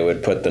 and then they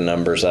would put the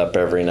numbers up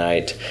every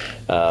night.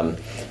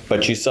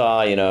 But you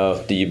saw,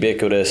 the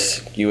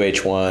ubiquitous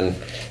UH-1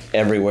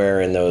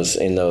 everywhere in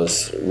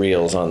those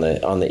reels on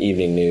the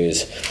evening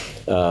news.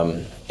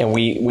 And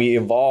we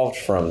evolved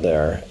from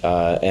there.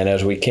 And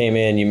as we came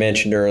in, you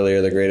mentioned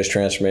earlier the greatest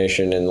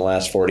transformation in the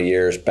last 40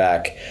 years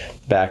back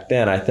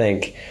then. I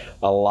think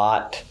a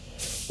lot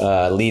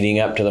leading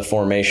up to the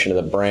formation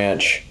of the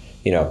branch,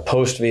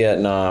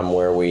 post-Vietnam,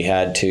 where we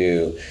had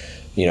to,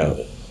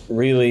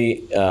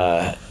 really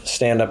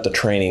stand up the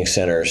training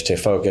centers to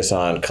focus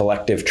on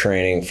collective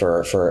training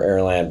for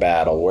air-land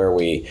battle, where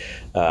we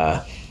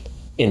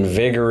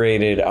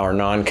invigorated our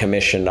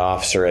non-commissioned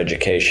officer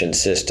education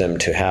system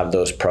to have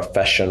those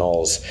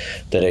professionals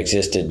that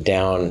existed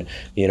down,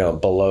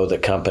 below the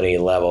company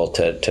level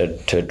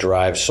to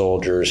drive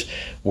soldiers.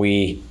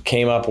 We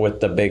came up with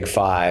the Big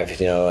Five,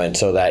 and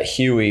so that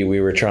Huey we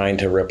were trying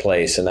to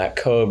replace, and that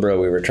Cobra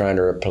we were trying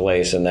to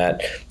replace, and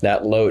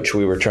that Loach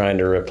we were trying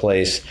to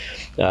replace.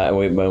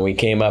 When we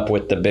came up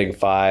with the Big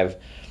Five,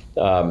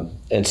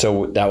 and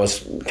so that was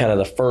kind of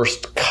the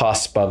first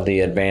cusp of the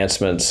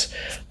advancements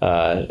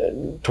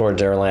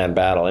towards air-land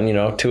battle. And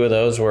the two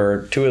that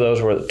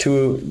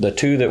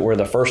were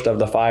the first of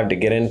the five to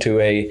get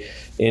into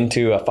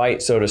a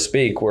fight, so to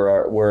speak,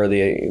 were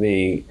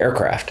the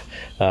aircraft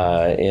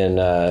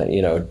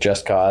in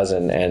Just Cause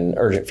and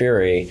Urgent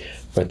Fury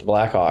with the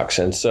Blackhawks.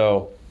 And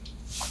so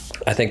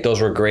I think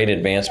those were great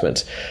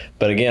advancements.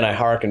 But again, I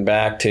hearken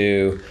back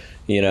to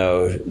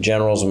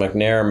Generals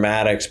McNair,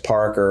 Maddox,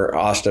 Parker,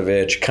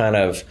 Ostovich, kind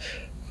of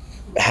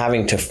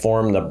having to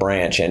form the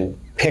branch and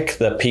pick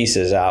the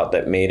pieces out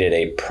that made it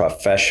a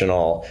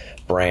professional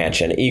branch,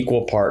 an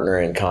equal partner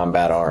in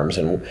combat arms.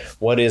 And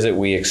what is it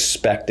we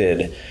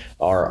expected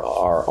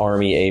our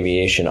Army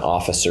aviation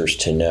officers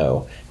to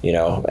know?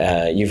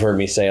 You've heard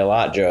me say a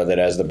lot, Joe, that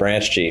as the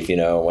branch chief,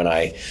 when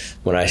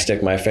I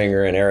stick my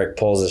finger in Eric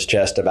Pulls'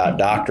 chest about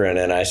doctrine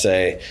and I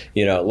say,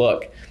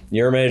 look,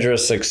 your measure of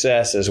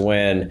success is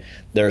when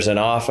there's an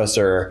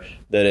officer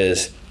that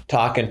is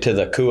talking to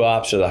the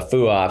CUOPS or the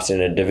FUOPS in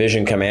a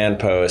division command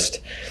post,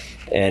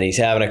 and he's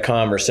having a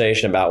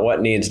conversation about what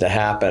needs to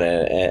happen,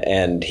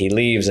 and he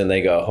leaves and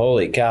they go,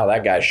 holy cow,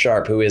 that guy's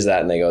sharp. Who is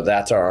that? And they go,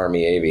 that's our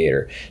Army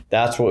aviator.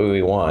 That's what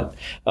we want.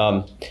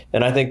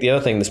 And I think the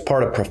other thing that's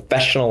part of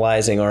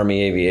professionalizing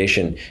Army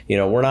aviation,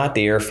 we're not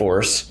the Air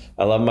Force.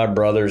 I love my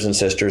brothers and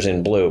sisters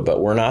in blue,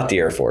 but we're not the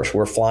Air Force.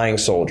 We're flying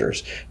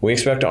soldiers. We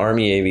expect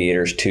Army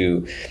aviators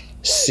to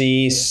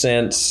see,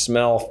 sense,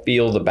 smell,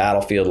 feel the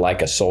battlefield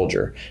like a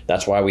soldier.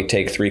 That's why we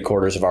take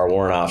 3/4 of our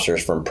warrant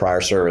officers from prior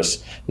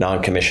service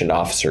non-commissioned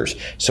officers.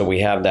 So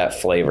we have that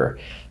flavor.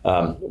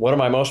 What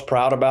am I most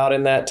proud about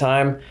in that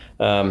time?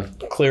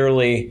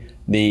 Clearly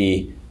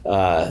the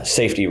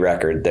safety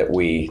record that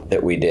we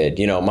did.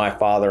 My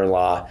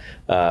father-in-law,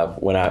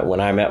 when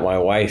I met my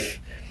wife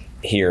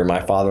here, my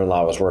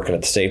father-in-law was working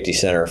at the safety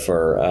center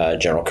for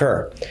General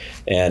Kerr.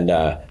 And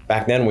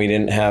back then we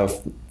didn't have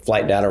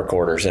flight data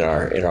recorders in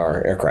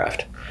our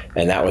aircraft.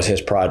 And that was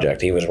his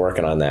project. He was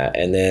working on that.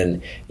 And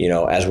then,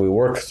 as we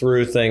work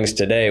through things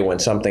today, when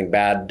something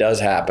bad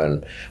does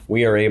happen,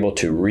 we are able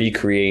to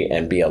recreate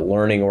and be a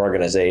learning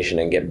organization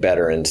and get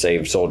better and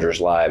save soldiers'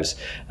 lives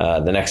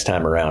the next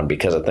time around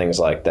because of things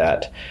like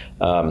that.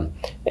 And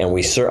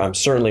I'm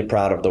certainly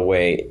proud of the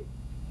way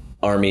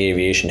Army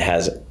aviation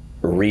has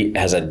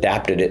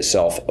adapted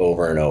itself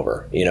over and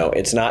over.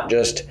 It's not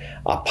just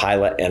a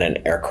pilot and an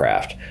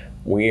aircraft.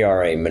 We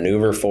are a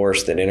maneuver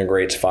force that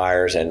integrates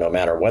fires, and no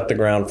matter what the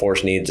ground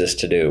force needs us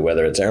to do,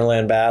 whether it's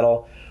air-land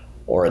battle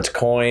or it's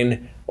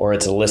COIN or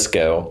it's a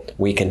LISCO,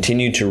 we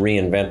continue to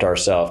reinvent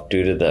ourselves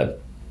due to the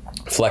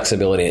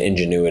flexibility and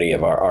ingenuity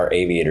of our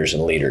aviators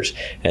and leaders.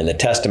 And the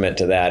testament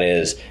to that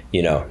is,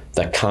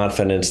 the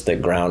confidence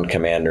that ground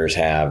commanders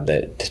have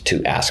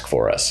to ask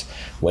for us.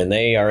 When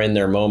they are in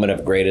their moment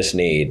of greatest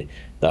need,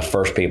 the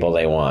first people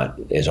they want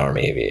is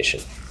Army aviation.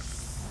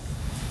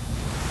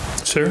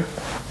 Sir?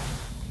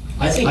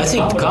 I think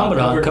the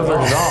Commandant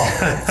covered it all.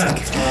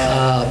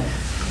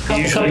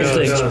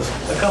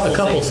 A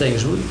couple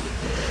things.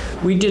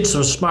 We did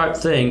some smart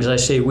things. I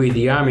say we,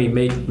 the Army,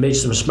 made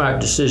some smart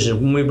decisions.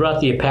 When we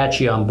brought the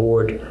Apache on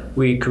board,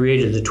 we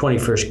created the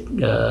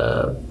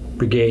 21st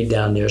Brigade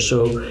down there.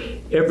 So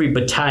every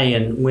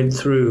battalion went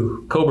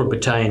through, Cobra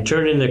Battalion,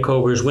 turned in their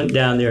Cobras, went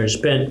down there and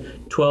spent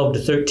 12 to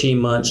 13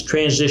 months,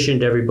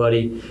 transitioned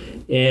everybody,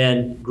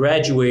 and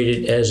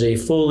graduated as a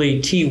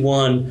fully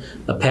T1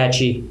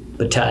 Apache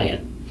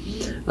battalion.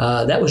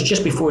 That was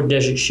just before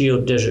Desert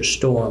Shield, Desert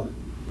Storm.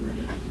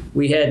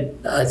 We had,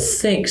 I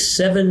think,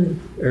 7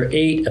 or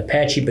 8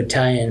 Apache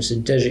battalions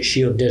in Desert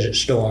Shield, Desert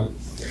Storm.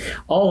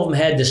 All of them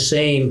had the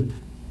same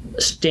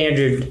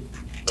standard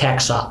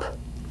TACSOP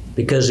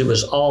because it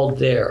was all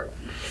there.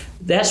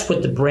 That's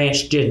what the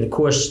branch did. And of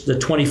course, the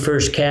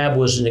 21st Cab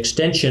was an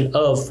extension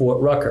of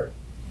Fort Rucker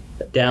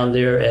down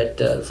there at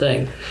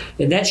thing.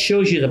 And that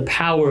shows you the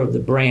power of the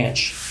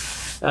branch.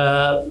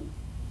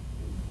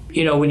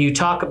 When you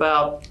talk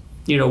about,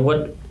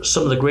 what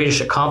some of the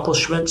greatest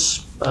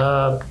accomplishments,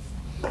 I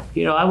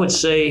would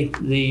say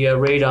the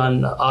raid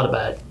on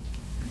Abbottabad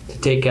to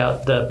take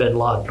out bin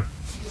Laden.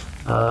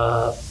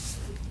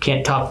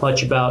 Can't talk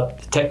much about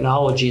the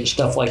technology and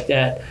stuff like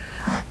that,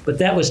 but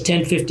that was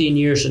 10, 15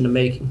 years in the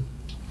making.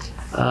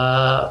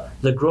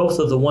 The growth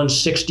of the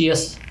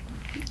 160th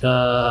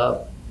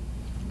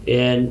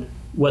and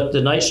what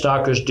the Night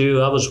Stalkers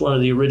do. I was one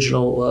of the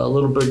original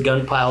Little Bird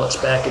gun pilots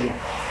back in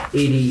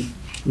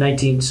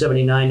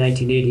 1979,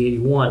 1980,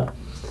 81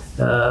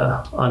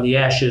 on the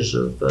ashes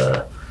of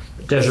the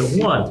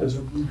Desert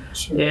One.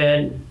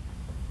 And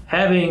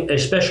having a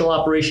special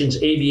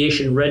operations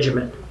aviation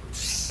regiment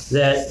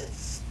that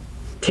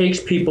takes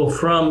people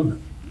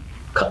from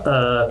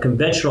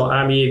conventional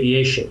Army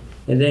aviation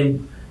and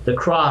then the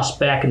cross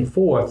back and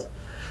forth,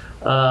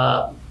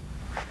 over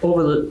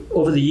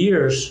the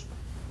years,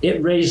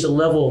 it raised the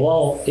level of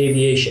all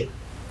aviation.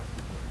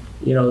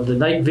 You know, the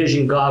night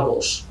vision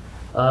goggles,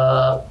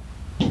 all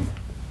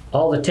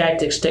the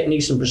tactics,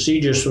 techniques, and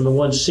procedures from the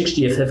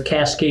 160th have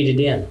cascaded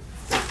in.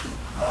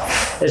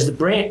 As the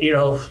branch,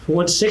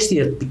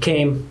 160th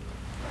became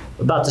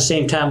about the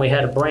same time we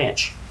had a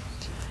branch.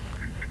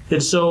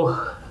 And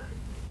so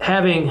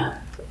having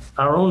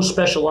our own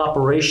special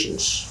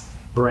operations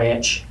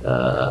branch,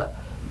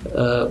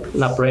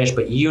 not branch,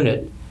 but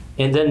unit,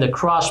 and then the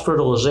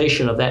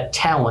cross-fertilization of that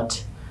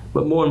talent,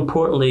 but more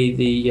importantly,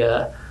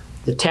 the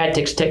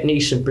tactics,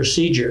 techniques, and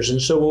procedures.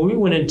 And so when we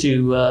went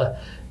into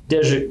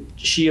Desert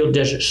Shield,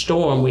 Desert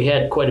Storm, we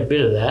had quite a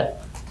bit of that.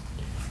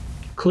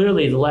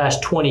 Clearly, the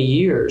last 20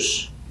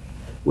 years,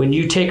 when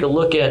you take a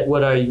look at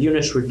what our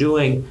units were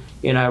doing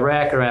in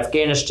Iraq or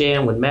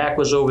Afghanistan, when Mac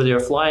was over there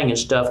flying and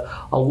stuff,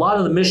 a lot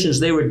of the missions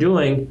they were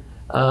doing,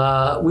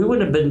 we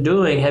wouldn't have been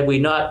doing had we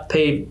not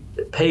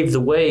paved the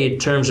way in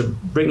terms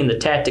of bringing the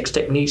tactics,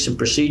 techniques, and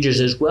procedures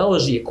as well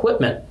as the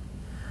equipment.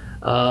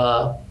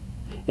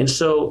 And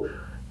so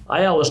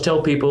I always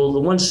tell people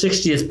the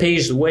 160th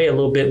paves the way a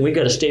little bit, and we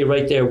got to stay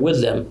right there with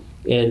them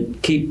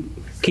and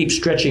keep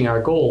stretching our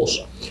goals.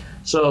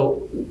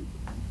 So,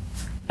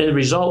 and the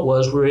result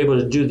was we were able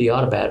to do the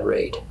Autobat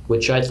raid,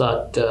 which I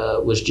thought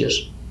was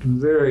just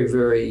very,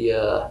 very,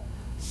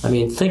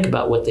 think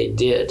about what they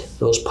did,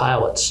 those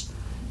pilots.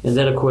 And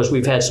then, of course,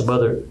 we've had some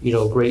other,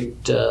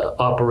 great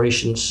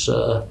operations,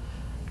 over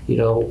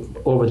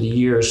the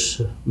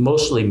years,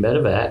 mostly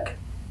medevac,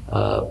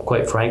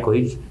 quite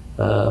frankly.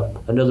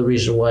 Another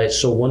reason why it's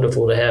so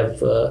wonderful to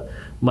have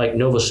Mike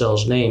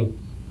Novosels's name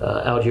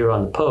out here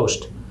on the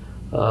post.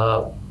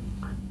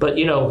 But,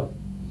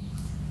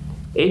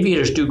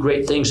 aviators do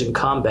great things in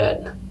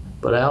combat,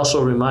 but I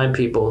also remind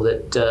people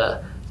that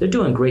they're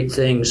doing great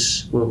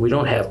things when we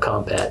don't have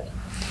combat.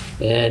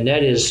 And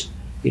that is,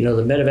 the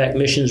medevac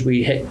missions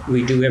we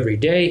do every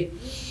day,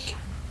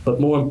 but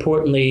more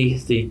importantly,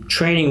 the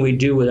training we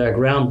do with our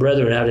ground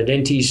brethren out at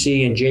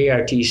NTC and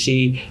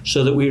JRTC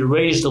so that we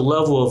raise the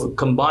level of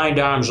combined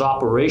arms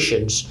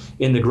operations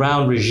in the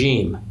ground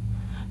regime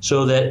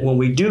so that when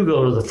we do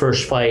go to the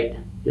first fight,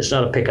 it's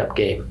not a pickup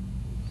game.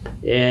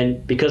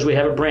 And because we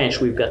have a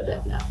branch, we've got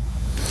that now.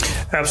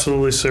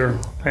 Absolutely, sir.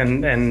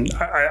 And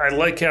I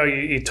like how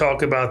you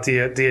talk about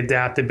the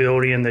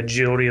adaptability and the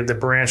agility of the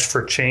branch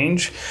for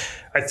change.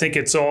 I think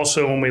it's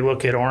also when we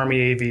look at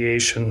Army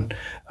aviation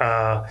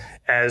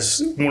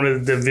as one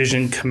of the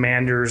division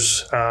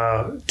commanders'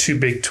 two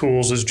big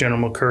tools, as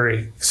General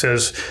McCurry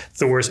says,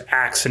 the words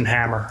axe and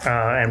hammer.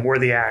 And we're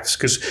the axe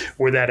because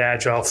we're that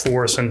agile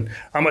force. And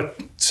I'm a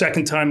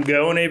second time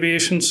go in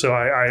aviation. So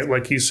I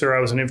like you, sir,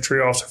 I was an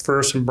infantry officer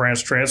first and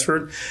branch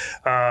transferred.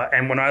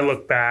 And when I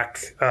look back,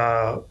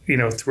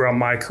 throughout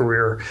my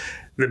career,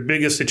 the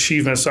biggest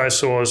achievements I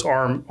saw is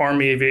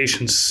Army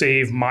aviation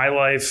saved my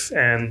life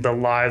and the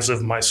lives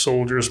of my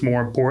soldiers,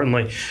 more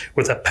importantly,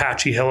 with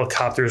Apache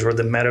helicopters or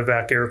the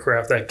medevac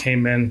aircraft that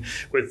came in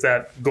with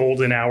that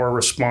golden hour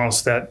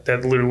response that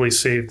literally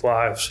saved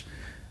lives.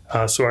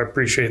 So I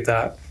appreciate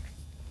that.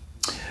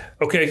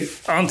 Okay,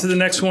 on to the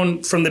next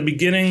one. From the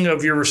beginning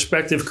of your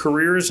respective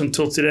careers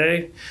until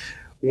today,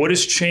 what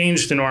has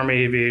changed in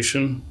Army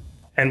aviation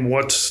and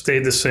what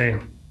stayed the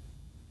same?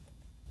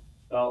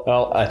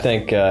 Well, I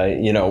think,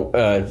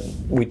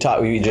 we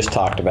just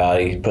talked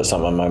about, he put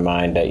something on my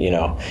mind that,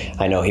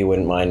 I know he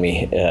wouldn't mind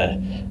me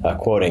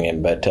quoting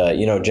him, but,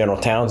 General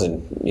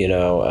Townsend, both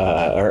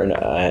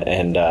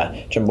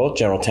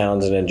General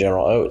Townsend and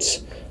General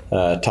Oates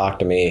talked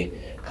to me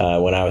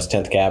when I was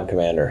 10th Cab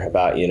Commander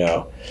about,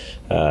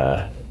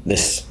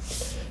 this.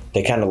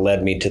 They kind of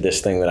led me to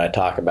this thing that I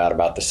talk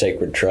about the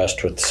sacred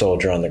trust with the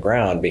soldier on the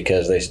ground,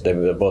 because they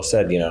both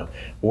said,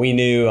 we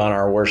knew on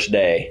our worst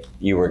day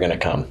you were going to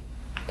come.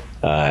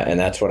 And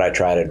that's what I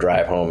try to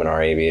drive home in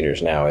our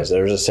aviators now, is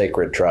there's a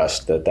sacred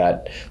trust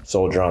that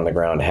soldier on the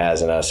ground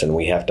has in us, and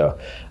we have to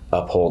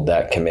uphold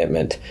that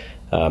commitment.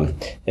 And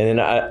then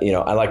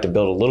I like to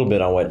build a little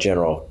bit on what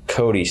General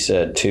Cody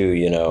said too.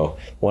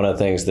 One of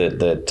the things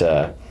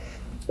that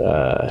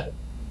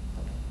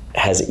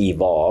has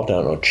evolved, I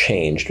don't know,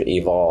 changed,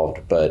 evolved,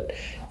 but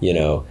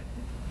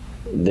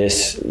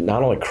this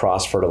not only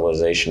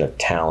cross-fertilization of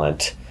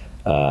talent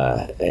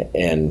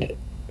and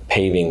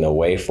paving the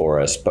way for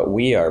us, but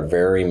we are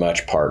very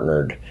much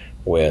partnered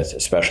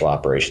with Special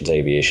Operations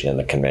Aviation and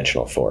the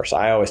conventional force.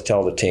 I always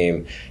tell the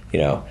team,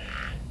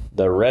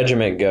 the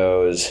regiment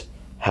goes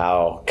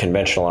how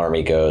conventional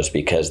Army goes,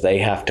 because they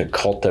have to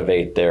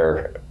cultivate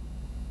their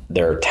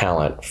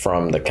talent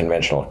from the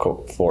conventional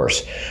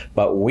force.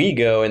 But we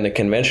go in the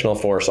conventional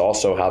force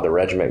also how the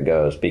regiment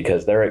goes,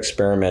 because they're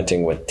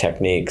experimenting with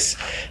techniques,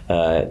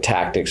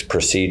 tactics,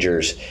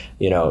 procedures.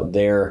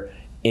 They're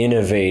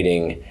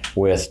innovating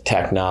with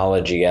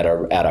technology at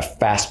a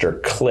faster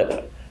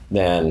clip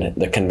than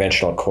the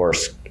conventional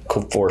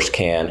force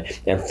can,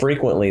 and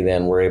frequently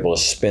then we're able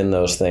to spin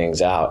those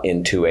things out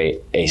into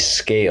a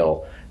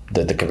scale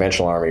that the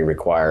conventional Army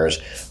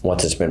requires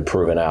once it's been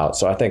proven out.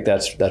 So I think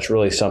that's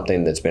really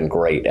something that's been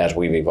great as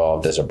we've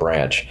evolved as a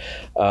branch.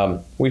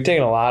 We've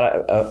taken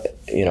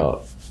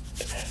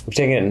we've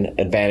taken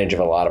advantage of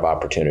a lot of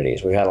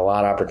opportunities. We've had a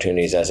lot of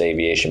opportunities as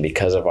aviation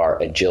because of our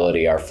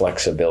agility, our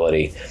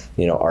flexibility,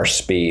 our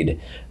speed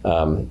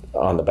on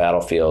the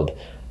battlefield.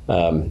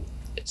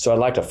 So I'd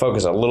like to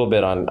focus a little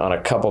bit on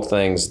a couple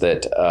things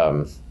that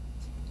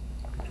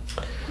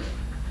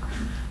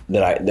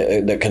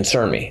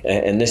concern me.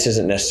 And this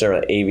isn't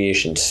necessarily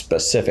aviation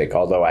specific,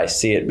 although I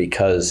see it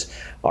because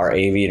our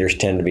aviators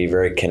tend to be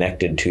very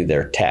connected to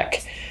their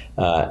tech.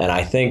 And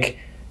I think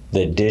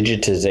the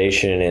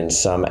digitization in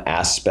some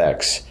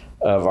aspects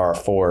of our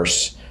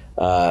force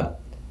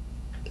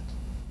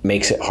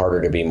makes it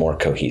harder to be more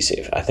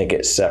cohesive. I think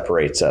it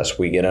separates us.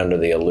 We get under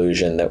the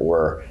illusion that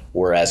we're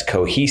as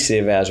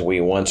cohesive as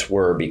we once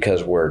were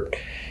because we're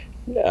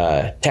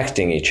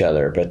texting each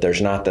other, but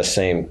there's not the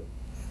same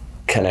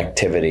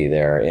connectivity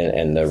there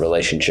and the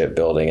relationship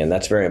building. And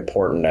that's very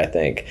important, I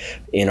think,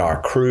 in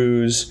our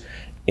crews,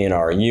 in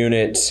our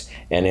units,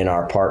 and in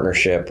our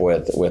partnership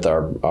with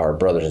our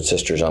brothers and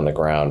sisters on the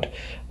ground.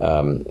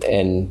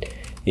 And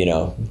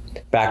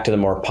back to the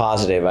more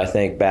positive, I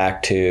think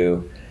back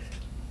to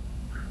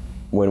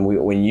when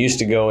you used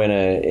to go in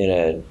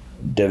a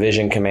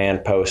division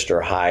command post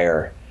or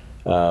higher,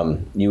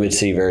 you would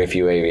see very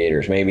few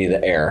aviators, maybe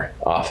the air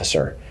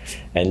officer.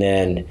 And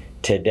then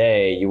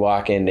today you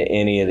walk into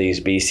any of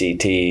these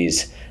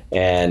BCTs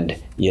and,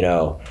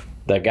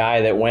 the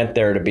guy that went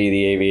there to be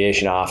the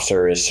aviation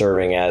officer is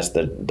serving as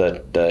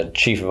the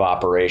chief of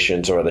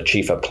operations or the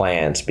chief of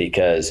plans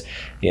because,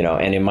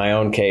 and in my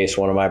own case,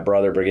 one of my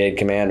brother brigade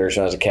commanders,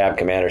 when I was a cab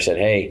commander, said,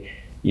 "Hey,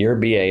 your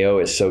BAO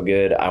is so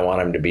good, I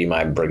want him to be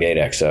my brigade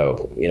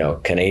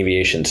XO. Can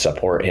aviation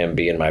support him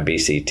being my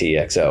BCT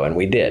XO?" And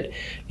we did,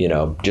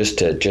 just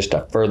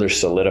to further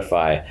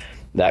solidify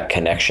that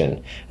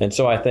connection. And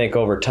so I think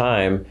over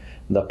time,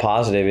 the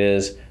positive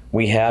is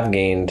we have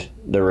gained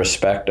the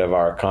respect of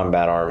our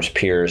combat arms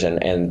peers,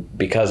 and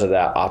because of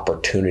that,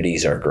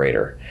 opportunities are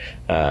greater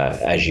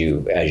as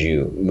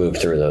you move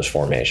through those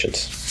formations.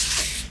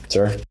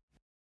 Sir?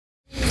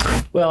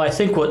 Well, I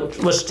think what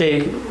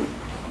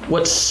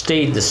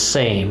stayed the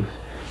same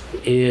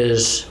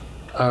is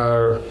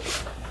our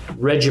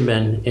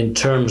regimen in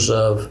terms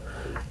of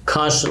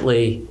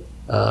constantly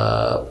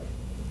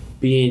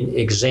being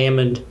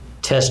examined,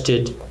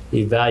 tested,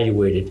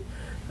 evaluated.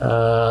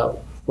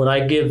 When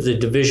I give the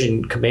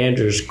division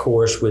commanders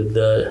course with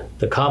the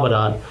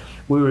commandant,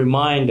 we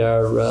remind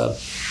our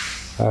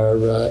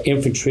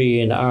infantry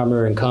and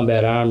armor and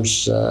combat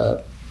arms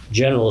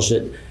generals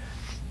that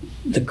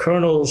the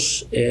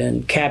colonels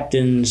and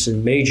captains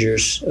and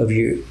majors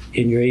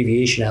in your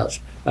aviation house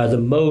are the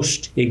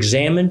most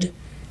examined,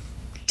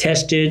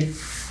 tested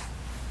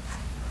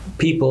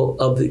people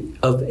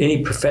of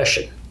any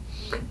profession.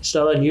 It's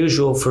not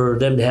unusual for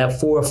them to have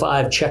 4 or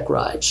 5 check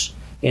rides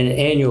in an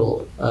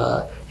annual.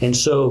 And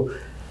so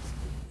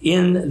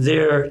in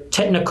their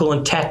technical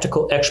and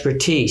tactical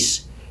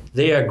expertise,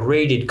 they are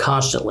graded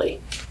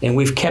constantly. And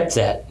we've kept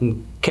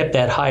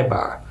that high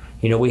bar.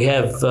 We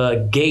have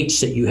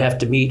gates that you have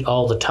to meet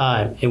all the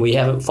time, and we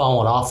haven't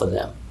fallen off of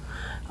them.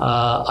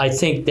 I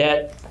think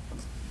that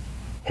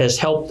has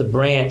helped the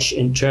branch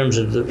in terms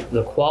of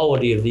the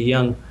quality of the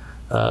young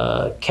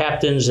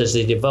captains as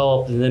they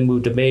develop and then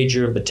move to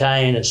major and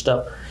battalion and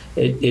stuff.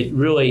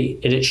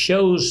 It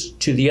shows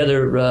to the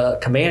other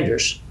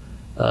commanders.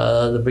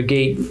 The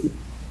brigade,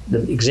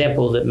 the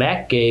example that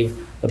Mac gave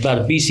about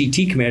a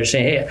BCT commander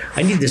saying, "Hey,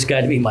 I need this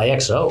guy to be my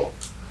XO."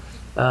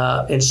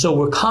 And so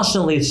we're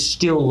constantly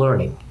still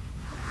learning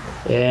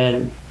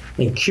and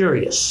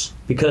curious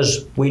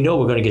because we know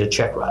we're going to get a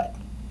check ride.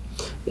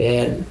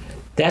 And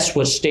that's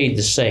what stayed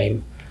the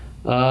same.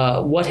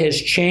 What has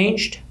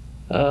changed?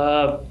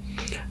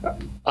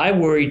 I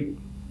worried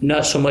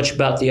not so much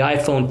about the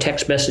iPhone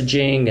text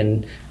messaging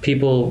and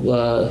people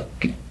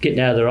getting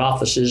out of their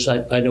offices.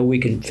 I know we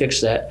can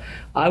fix that.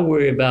 I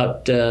worry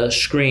about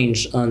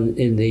screens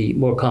in the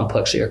more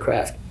complex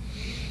aircraft.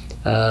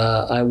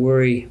 I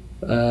worry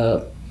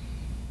that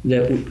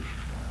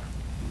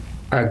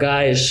our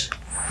guys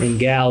and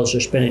gals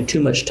are spending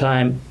too much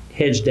time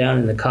heads down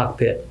in the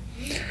cockpit.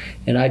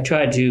 And I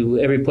try to,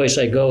 every place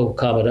I go,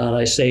 Commandant,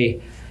 I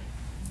say,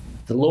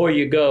 the lower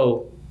you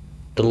go,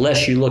 the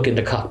less you look in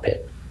the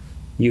cockpit.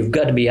 You've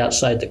got to be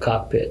outside the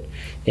cockpit.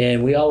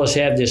 And we always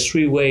have this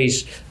 3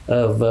 ways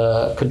of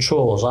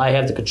controls. I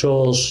have the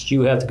controls,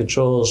 you have the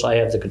controls, I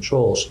have the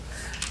controls.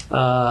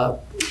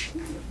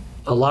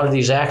 A lot of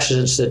these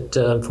accidents that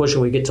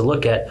unfortunately we get to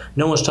look at,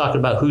 no one's talking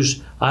about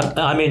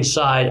I'm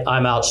inside,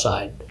 I'm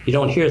outside. You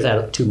don't hear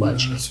that too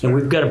much. And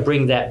we've got to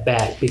bring that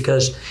back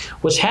because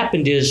what's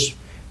happened is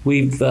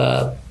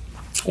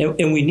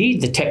and we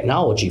need the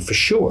technology for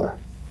sure.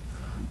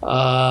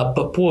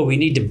 But boy, we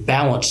need to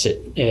balance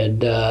it,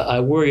 and I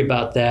worry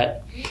about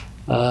that.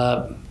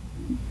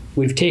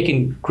 We've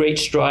taken great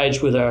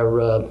strides with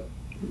our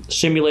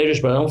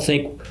simulators, but I don't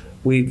think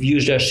we've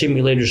used our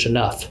simulators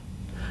enough.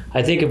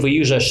 I think if we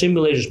use our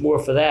simulators more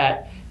for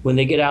that, when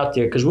they get out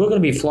there, because we're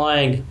going to be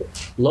flying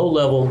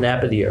low-level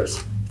nap of the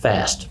earth,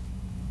 fast.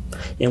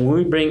 And when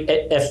we bring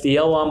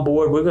FVL on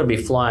board, we're going to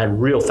be flying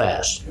real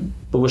fast,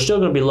 but we're still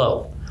going to be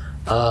low.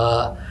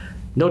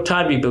 No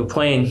time to be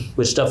playing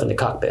with stuff in the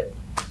cockpit.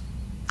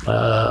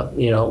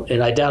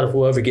 And I doubt if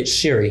we'll ever get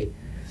Siri,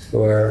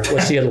 or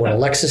what's the other one,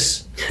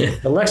 Alexis?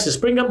 Alexis,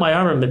 bring up my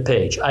armament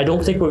page. I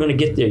don't think we're going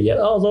to get there yet,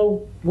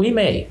 although we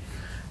may.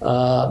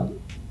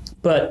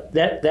 But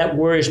that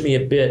worries me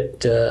a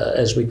bit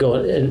as we go.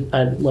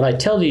 And when I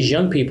tell these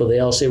young people, they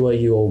all say, well,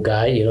 you old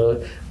guy,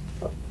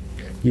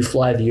 you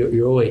fly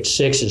your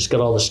 086, it's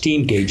got all the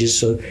steam gauges,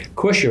 so of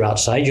course you're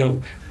outside.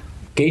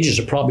 Gauges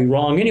are probably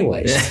wrong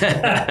anyways.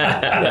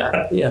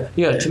 Yeah.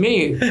 To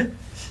me,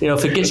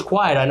 if it gets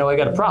quiet, I know I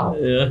got a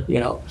problem.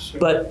 Yeah.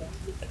 But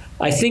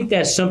I think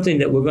that's something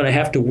that we're going to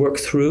have to work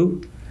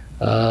through.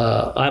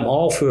 I'm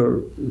all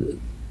for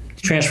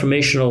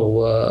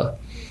transformational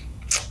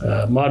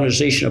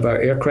modernization of our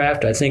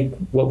aircraft. I think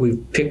what we've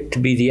picked to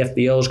be the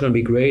FBL is going to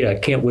be great. I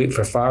can't wait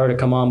for Fire to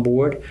come on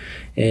board.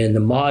 And the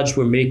mods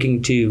we're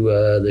making to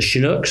the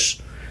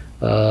Chinooks,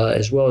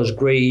 as well as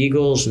Gray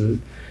Eagles,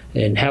 and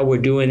how we're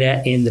doing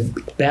that in the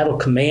battle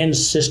command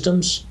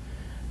systems.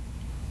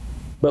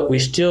 But we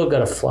still got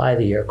to fly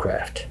the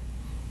aircraft,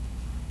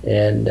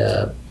 and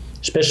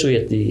especially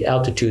at the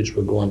altitudes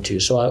we're going to.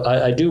 So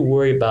I do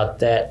worry about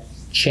that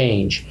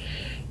change.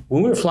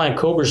 When we were flying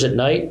Cobras at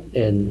night,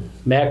 and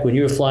Mac, when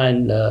you were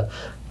flying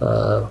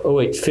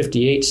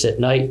 0858s at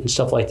night and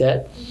stuff like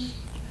that,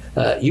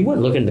 you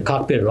weren't looking in the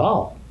cockpit at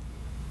all.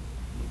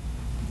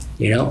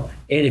 And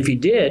if you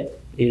did,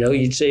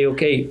 you'd say,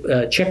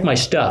 okay, check my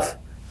stuff.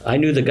 I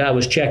knew the guy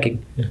was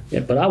checking,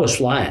 but I was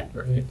flying.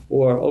 Right.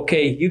 Or,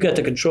 okay, you got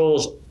the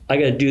controls, I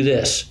got to do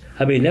this.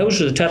 I mean,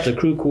 those are the types of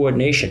crew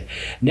coordination.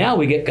 Now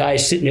we get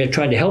guys sitting there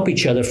trying to help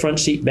each other, front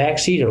seat, back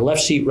seat, or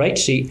left seat, right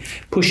seat,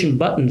 pushing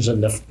buttons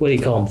and what do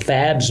you call them,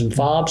 fabs and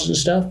fobs and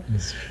stuff.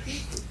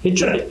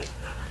 Yes.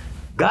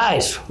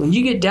 Guys, when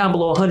you get down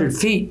below 100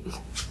 feet,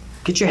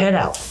 get your head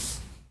out.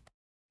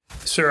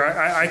 Sir,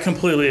 I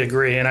completely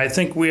agree, and I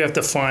think we have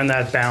to find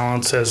that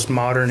balance as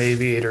modern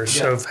aviators.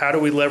 Yeah. So how do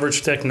we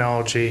leverage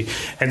technology,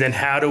 and then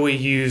how do we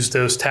use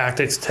those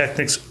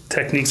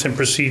techniques and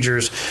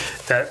procedures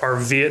that our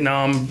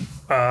Vietnam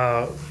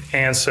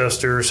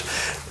ancestors,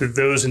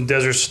 those in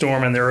Desert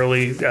Storm in the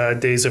early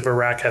days of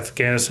Iraq,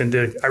 Afghanistan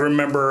did. I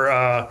remember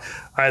I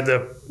had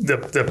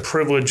the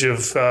privilege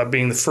of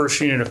being the first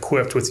unit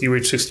equipped with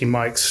UH-60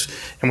 mics,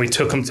 and we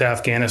took them to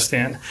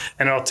Afghanistan.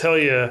 And I'll tell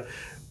you,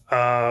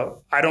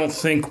 I don't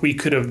think we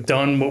could have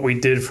done what we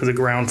did for the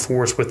ground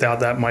force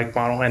without that mic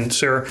model. And,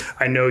 sir,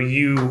 I know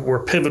you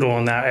were pivotal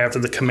in that after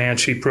the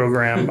Comanche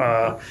program.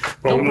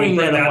 Don't bring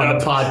that up on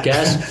the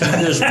podcast.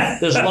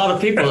 There's a lot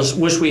of people that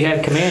wish we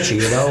had Comanche,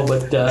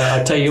 but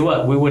I tell you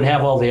what, we wouldn't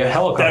have all the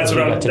helicopters we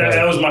got today.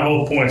 That was my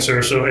whole point,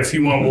 sir. So if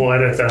you want, we'll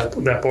edit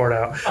that part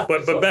out.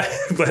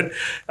 But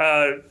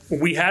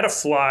we had to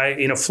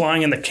fly,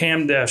 flying in the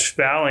Kamdesh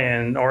Valley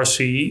and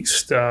RC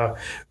East.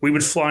 We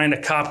would fly into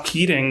Cop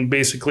Keating,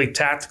 basically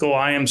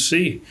tactical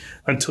IMC,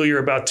 until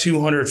you're about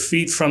 200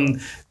 feet from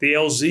the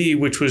LZ,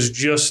 which was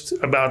just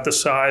about the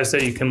size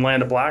that you can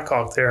land a Black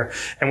Hawk there.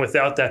 And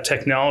without that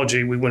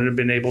technology, we wouldn't have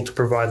been able to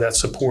provide that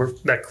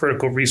support, that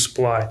critical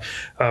resupply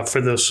for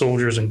those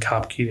soldiers in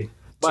Cop Keating.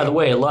 By the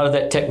way, a lot of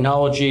that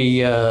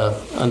technology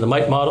on the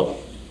mic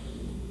model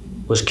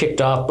was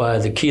kicked off by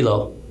the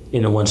Kilo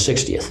in the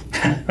 160th.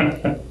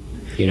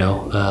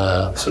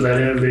 So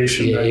that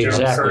innovation, yeah,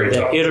 exactly,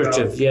 that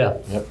iterative, yeah.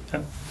 Yep.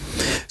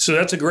 So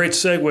that's a great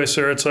segue,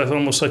 sir. It's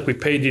almost like we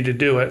paid you to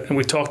do it. And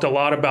we talked a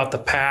lot about the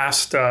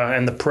past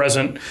and the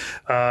present,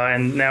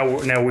 and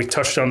now we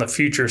touched on the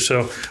future.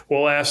 So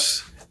we'll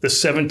ask the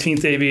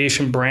 17th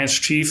Aviation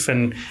Branch Chief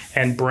and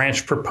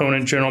branch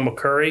proponent, General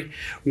McCurry,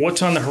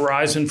 what's on the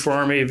horizon for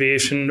Army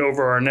Aviation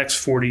over our next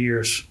 40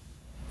 years?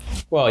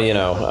 Well,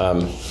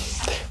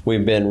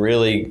 we've been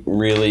really,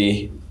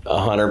 really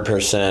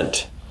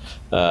 100%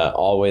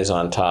 always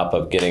on top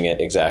of getting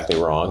it exactly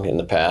wrong in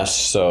the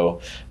past.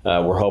 So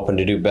we're hoping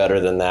to do better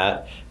than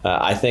that.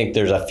 I think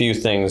there's a few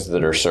things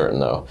that are certain,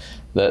 though.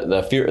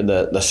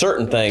 The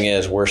certain thing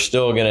is we're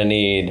still going to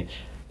need,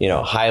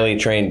 highly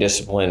trained,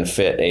 disciplined,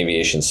 fit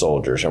aviation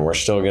soldiers, and we're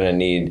still going to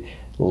need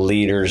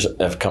leaders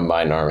of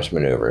combined arms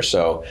maneuvers.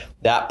 So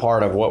that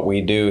part of what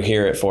we do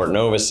here at Fort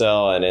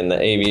Novacell and in the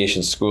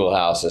aviation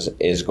schoolhouse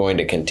is going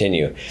to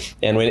continue.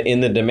 And when in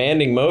the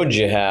demanding modes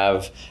you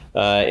have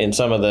in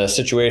some of the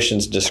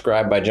situations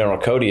described by General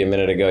Cody a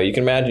minute ago, you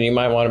can imagine you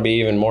might want to be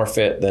even more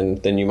fit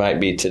than you might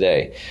be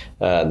today.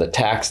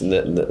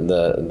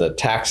 The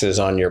taxes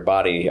on your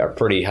body are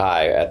pretty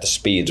high at the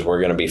speeds we're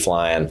going to be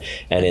flying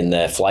and in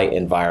the flight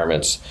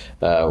environments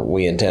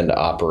we intend to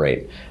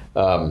operate.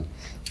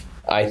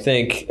 I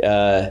think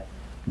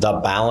the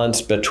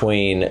balance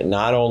between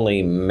not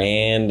only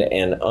manned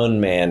and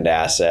unmanned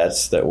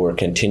assets that we're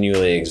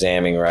continually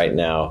examining right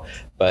now,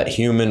 but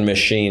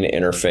human-machine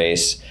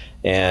interface.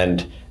 And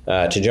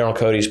to General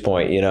Cody's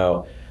point,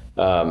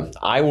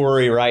 I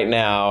worry right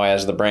now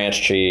as the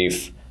branch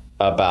chief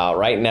about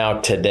right now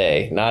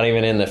today, not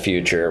even in the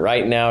future,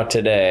 right now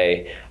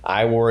today,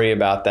 I worry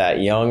about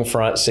that young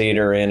front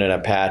seater in an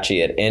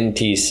Apache at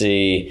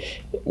NTC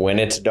when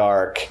it's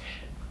dark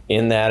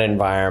in that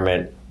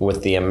environment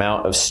with the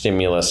amount of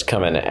stimulus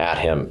coming at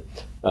him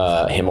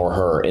or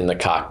her in the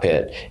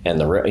cockpit, and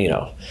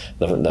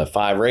the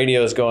 5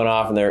 radios going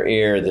off in their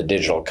ear, the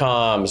digital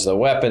comms, the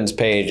weapons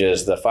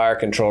pages, the fire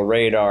control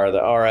radar, the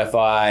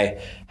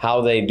RFI,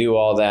 how they do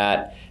all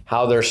that,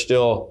 how they're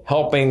still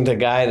helping the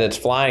guy that's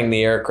flying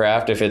the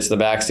aircraft if it's the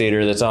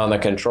backseater that's on the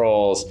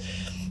controls,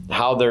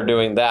 how they're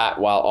doing that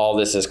while all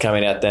this is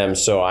coming at them.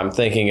 So I'm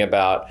thinking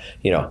about,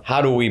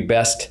 how do we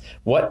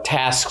what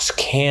tasks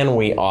can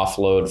we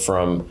offload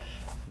from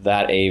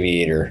that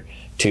aviator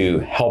to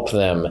help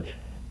them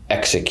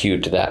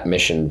execute that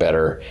mission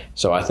better?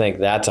 So I think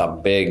that's a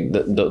big,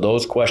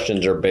 those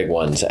questions are big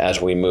ones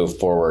as we move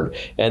forward.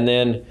 And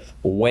then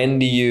when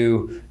do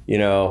you,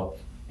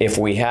 if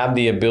we have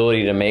the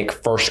ability to make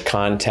first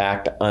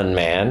contact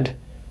unmanned,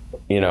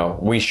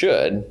 we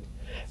should.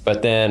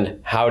 But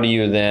then how do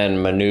you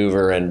then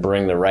maneuver and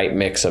bring the right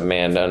mix of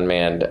manned,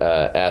 unmanned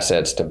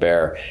assets to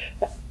bear?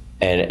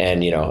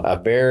 And a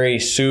very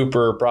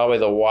probably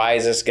the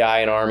wisest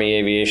guy in Army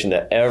aviation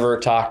that ever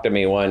talked to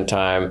me one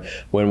time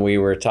when we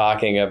were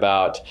talking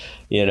about,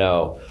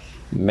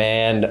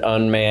 manned,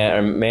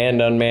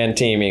 unmanned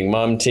teaming,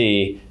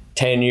 MUM-T,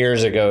 10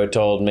 years ago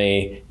told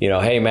me,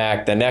 hey,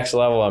 Mac, the next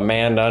level of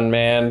manned,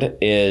 unmanned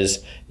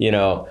is,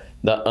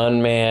 the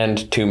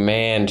unmanned to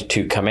manned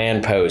to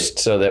command post,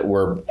 so that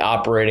we're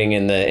operating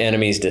in the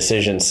enemy's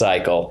decision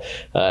cycle.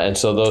 And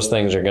so those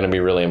things are going to be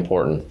really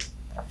important.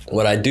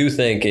 What I do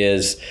think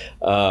is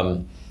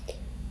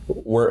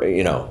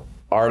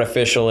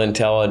artificial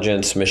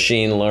intelligence,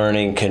 machine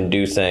learning can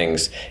do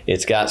things.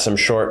 It's got some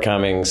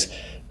shortcomings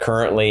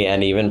currently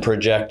and even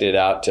projected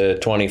out to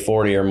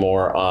 2040 or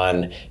more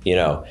on,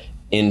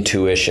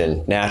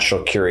 intuition,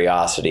 natural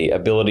curiosity,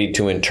 ability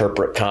to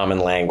interpret common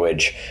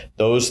language.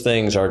 Those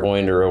things are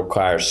going to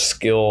require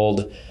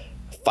skilled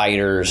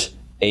fighters,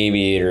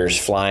 aviators,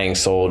 flying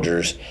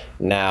soldiers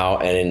now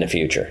and in the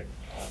future.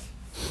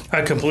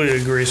 I completely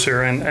agree,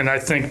 sir. And I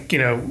think,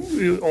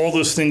 all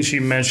those things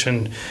you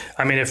mentioned,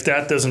 if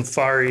that doesn't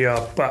fire you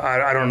up,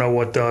 I don't know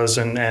what does.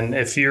 And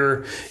if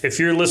you're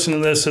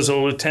listening to this as a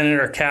lieutenant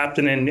or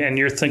captain and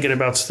you're thinking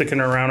about sticking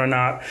around or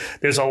not,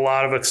 there's a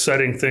lot of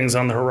exciting things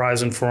on the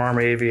horizon for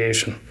Army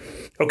aviation.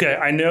 Okay,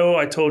 I know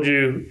I told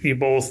you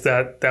both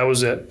that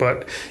was it,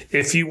 but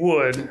if you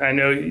would, I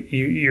know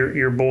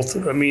you're both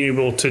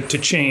amenable to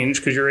change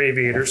because you're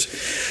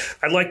aviators.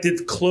 I'd like to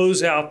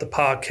close out the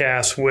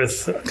podcast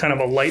with kind of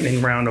a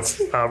lightning round of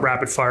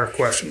rapid fire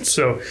questions.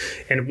 So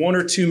in 1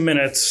 or 2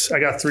 minutes, I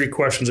got 3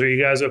 questions. Are you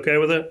guys okay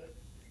with it?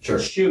 Sure.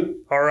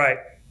 Shoot. All right.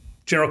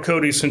 General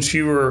Cody, since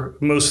you were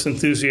most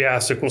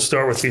enthusiastic, we'll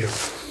start with you.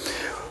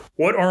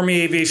 What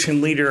Army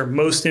aviation leader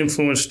most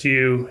influenced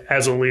you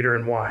as a leader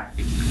and why?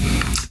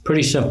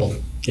 Pretty simple.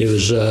 It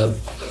was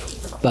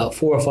about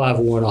 4 or 5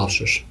 warrant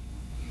officers.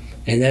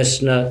 And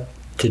that's not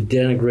to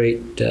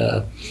denigrate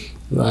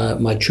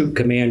my troop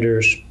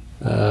commanders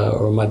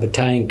or my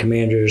battalion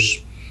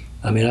commanders.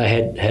 I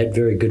had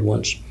very good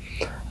ones.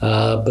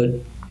 But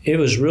it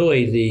was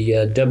really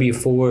the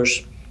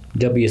W4s,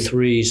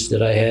 W3s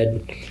that I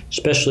had,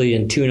 especially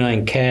in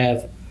 29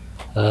 Cav,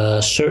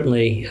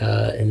 certainly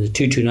in the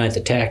 229th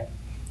Attack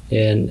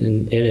and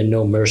in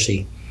No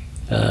Mercy,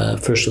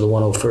 first of the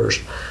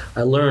 101st.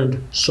 I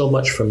learned so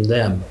much from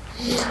them.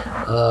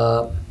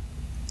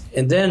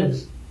 And then,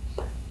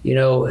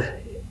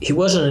 he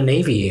wasn't an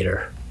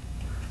aviator.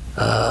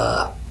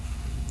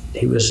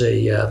 He was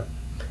a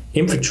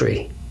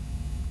infantry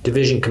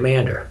division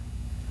commander,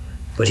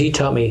 but he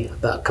taught me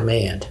about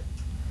command.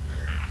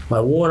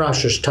 My warrant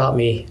officers taught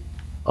me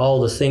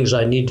all the things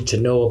I needed to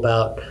know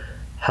about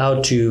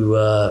how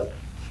to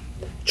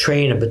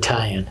train a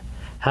battalion,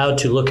 how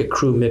to look at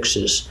crew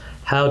mixes,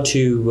 how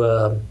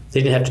to,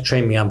 they didn't have to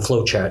train me on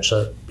flowcharts.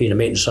 So being a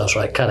maintenance officer,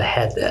 I kind of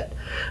had that.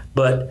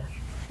 But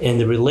in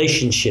the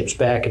relationships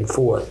back and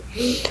forth.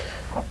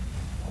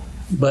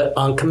 But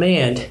on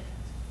command,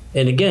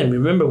 and again,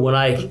 remember when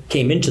I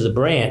came into the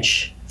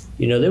branch,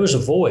 there was a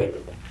void.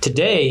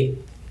 Today,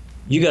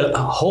 you got a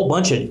whole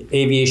bunch of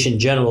aviation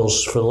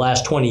generals for the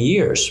last 20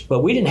 years,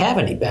 but we didn't have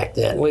any back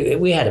then.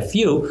 We had a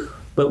few,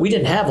 but we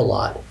didn't have a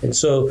lot. And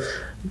so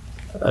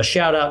a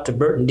shout out to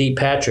Burton D.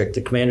 Patrick,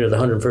 the commander of the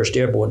 101st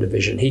Airborne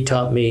Division. He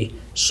taught me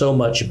so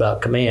much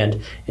about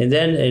command. And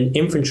then an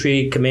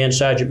infantry command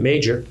sergeant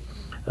major,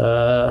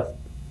 General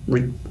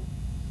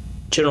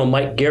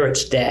Mike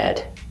Garrett's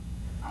dad,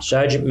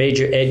 Sergeant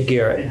Major Ed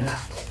Garrett,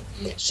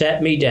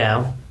 sat me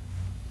down.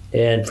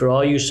 And for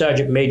all you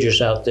sergeant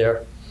majors out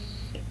there,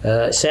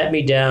 sat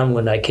me down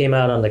when I came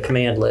out on the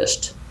command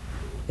list.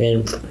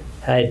 And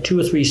I had 2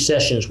 or 3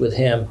 sessions with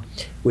him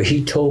where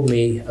he told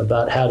me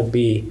about how to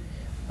be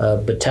a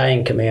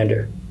battalion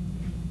commander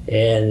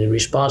and the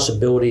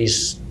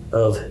responsibilities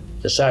of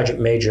the sergeant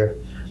major,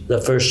 the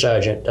first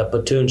sergeant, the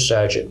platoon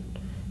sergeant.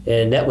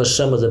 And that was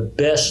some of the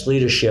best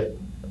leadership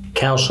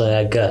counseling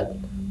I got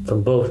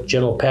from both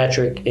General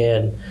Patrick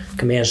and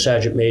Command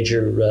Sergeant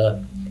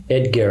Major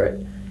Ed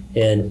Garrett.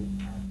 And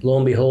lo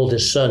and behold,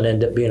 his son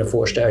ended up being a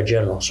 4-star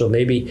general. So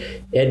maybe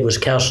Ed was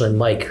counseling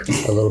Mike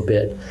a little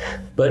bit.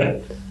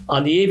 But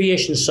on the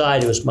aviation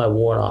side, it was my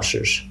warrant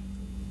officers.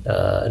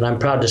 And I'm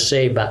proud to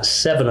say about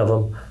 7 of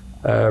them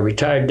are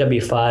retired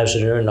W-5s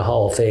and are in the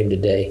Hall of Fame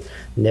today.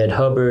 Ned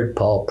Hubbard,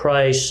 Paul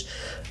Price,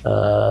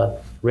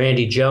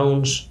 Randy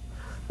Jones,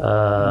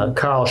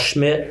 Carl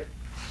Schmidt.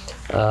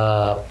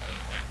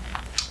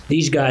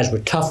 These guys were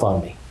tough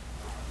on me.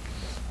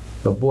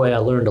 But boy, I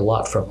learned a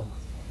lot from them.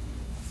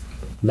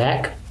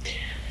 Mac?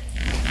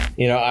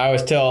 You know, I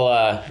always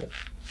tell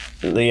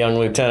the young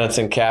lieutenants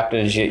and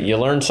captains, you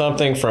learn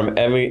something from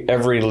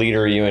every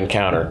leader you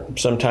encounter.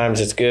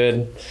 Sometimes it's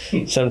good,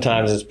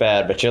 sometimes it's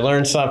bad, but you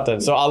learn something.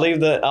 So I'll leave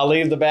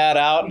the bad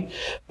out.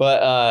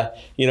 But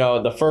you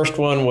know, the first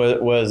one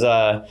was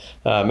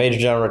Major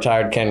General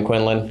retired Ken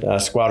Quinlan,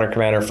 Squadron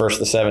Commander, 1st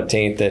the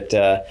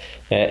 17th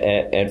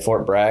at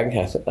Fort Bragg,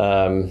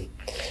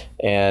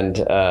 and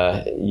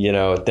you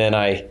know, then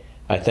I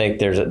think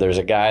there's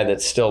a guy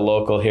that's still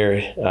local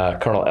here,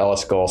 Colonel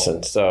Ellis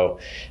Golson. So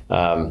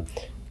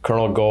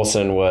Colonel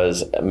Golson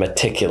was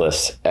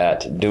meticulous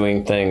at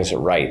doing things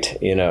right,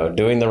 you know,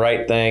 doing the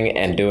right thing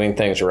and doing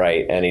things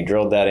right. And he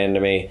drilled that into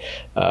me,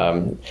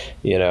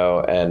 you know,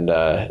 and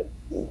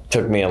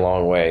took me a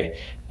long way.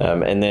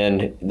 And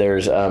then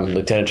there's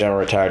Lieutenant General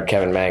retired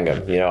Kevin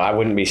Mangum. You know, I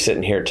wouldn't be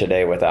sitting here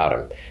today without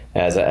him.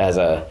 As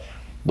a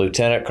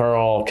lieutenant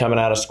colonel coming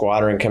out of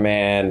Squadron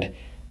Command,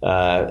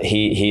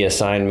 he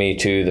assigned me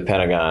to the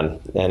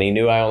Pentagon, and he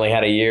knew I only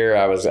had a year.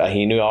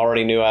 He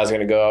already knew I was going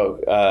to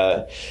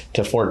go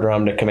to Fort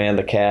Drum to command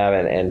the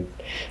CAV, and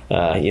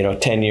you know,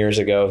 10 years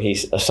ago he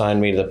assigned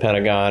me to the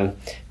Pentagon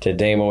to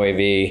DAMO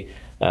AV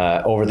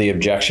over the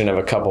objection of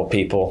a couple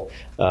people,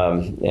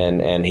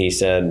 and he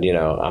said, you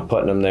know, I'm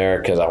putting him there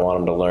because I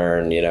want him to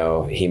learn. You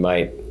know, he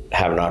might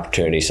have an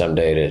opportunity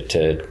someday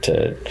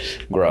to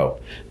grow,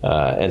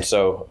 and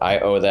so I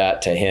owe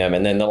that to him.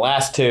 And then the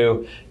last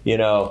 2, you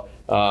know.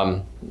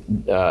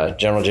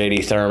 General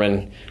J.D.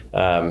 Thurman.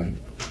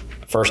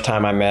 First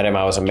time I met him,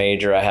 I was a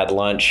major. I had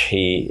lunch.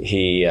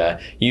 He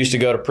used to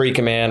go to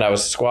pre-command. I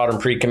was a squadron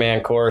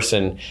pre-command course,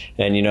 and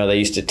you know, they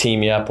used to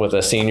team you up with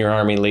a senior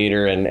Army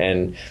leader,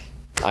 and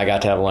I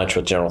got to have lunch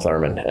with General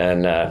Thurman.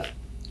 And ever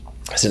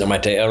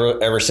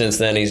since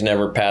then, he's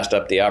never passed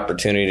up the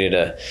opportunity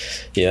to,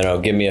 you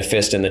know, give me a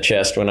fist in the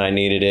chest when I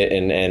needed it,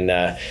 and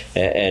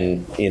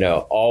you know,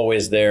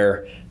 always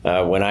there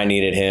when I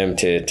needed him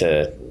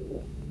to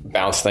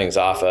bounce things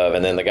off of.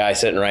 And then the guy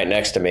sitting right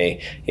next to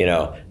me, you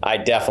know, I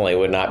definitely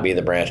would not be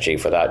the branch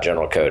chief without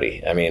General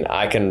Cody. I mean,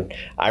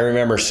 I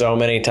remember so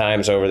many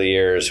times over the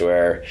years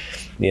where,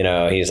 you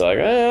know, he's like,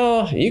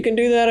 well, you can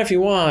do that if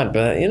you want,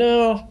 but, you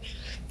know,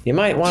 you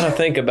might want to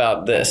think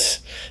about this.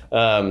 You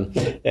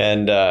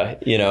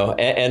know,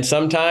 and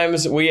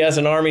sometimes we as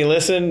an Army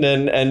listened,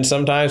 and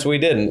sometimes we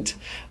didn't.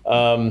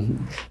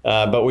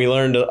 But we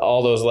learned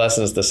all those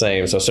lessons the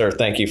same. So, sir,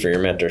 thank you for your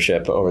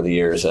mentorship over the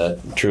years.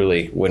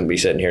 Truly wouldn't be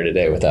sitting here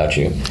today without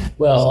you.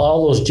 Well,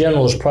 all those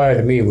generals prior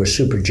to me were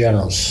super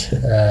generals.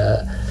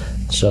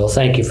 So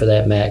thank you for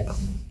that, Mac.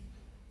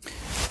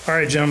 All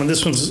right, gentlemen,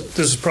 this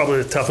is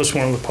probably the toughest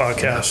one of the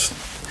podcast.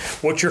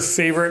 What's your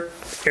favorite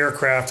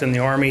aircraft in the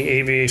Army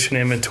aviation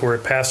inventory,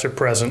 past or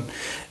present?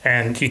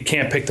 And you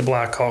can't pick the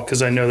Black Hawk,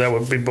 because I know that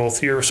would be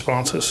both your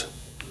responses.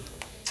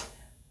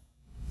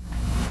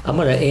 I'm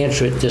going to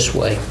answer it this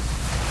way.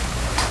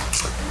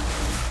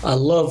 I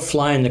love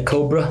flying the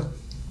Cobra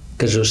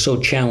because it was so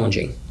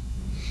challenging.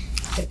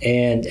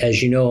 And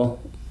as you know,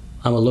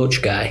 I'm a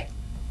Loach guy,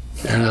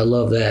 and I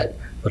love that.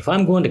 But if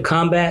I'm going to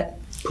combat,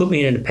 put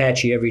me in an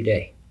Apache every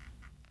day.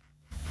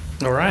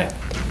 All right.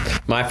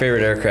 My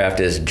favorite aircraft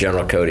is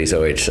General Cody's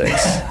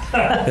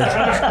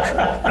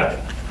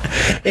OH-6.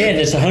 And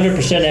it's 100%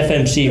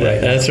 FMC right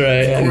now. That's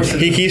right. And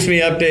he keeps me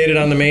updated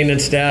on the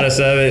maintenance status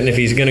of it, and if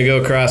he's going to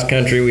go cross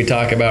country, we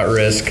talk about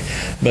risk.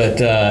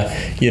 But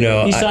you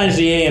know, he signs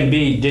the A and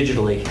B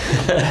digitally.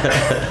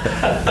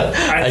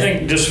 I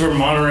think just for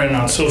monitoring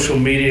on social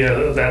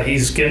media that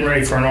he's getting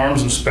ready for an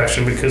arms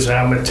inspection because of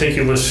how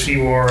meticulous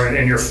you are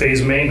in your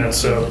phase maintenance.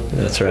 So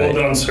that's right.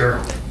 Well done,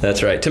 sir.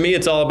 That's right. To me,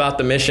 it's all about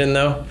the mission,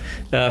 though,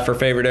 for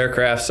favorite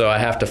aircraft. So I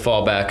have to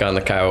fall back on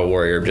the Kiowa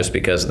Warrior just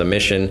because of the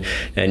mission.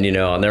 And, you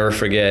know, I'll never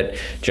forget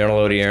General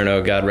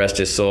Odierno, God rest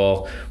his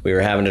soul. We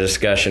were having a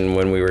discussion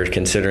when we were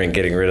considering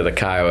getting rid of the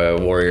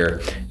Kiowa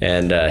Warrior.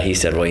 And he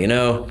said, well, you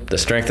know, the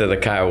strength of the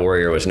Kiowa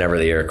Warrior was never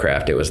the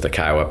aircraft. It was the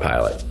Kiowa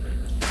pilot.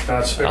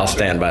 I'll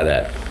stand by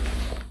that.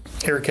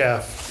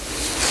 Aircraft.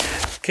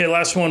 Okay,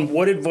 last one.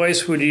 What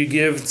advice would you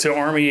give to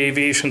Army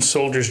aviation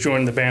soldiers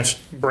joining the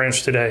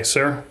branch today,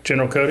 sir?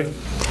 General Cody?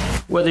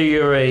 Whether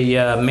you're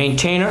a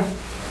maintainer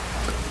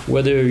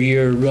whether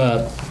you're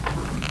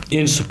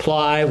in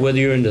supply, whether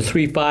you're in the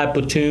 3-5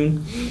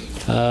 platoon,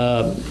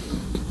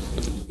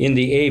 in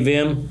the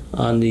AVIM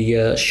on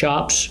the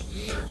shops,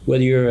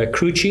 whether you're a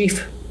crew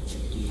chief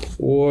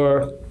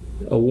or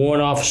a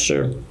warrant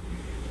officer,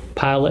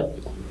 pilot,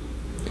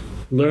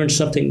 learn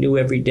something new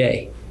every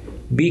day.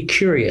 Be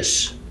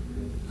curious.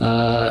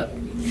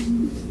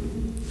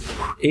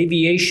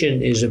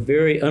 Aviation is a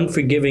very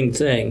unforgiving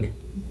thing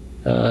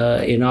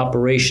in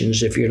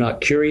operations if you're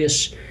not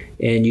curious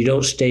and you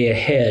don't stay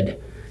ahead.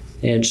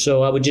 And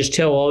so I would just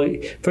tell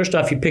first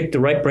off, you pick the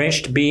right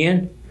branch to be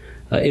in.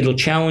 It'll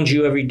challenge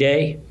you every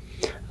day.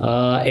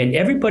 And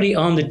everybody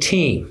on the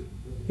team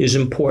is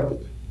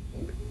important.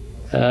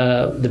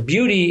 The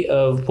beauty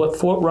of what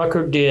Fort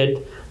Rucker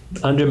did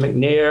under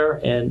McNair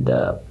and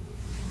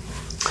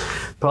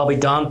probably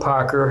Don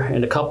Parker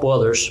and a couple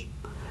others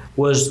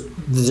was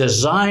the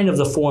design of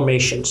the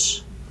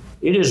formations.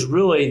 It is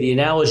really the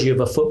analogy of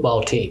a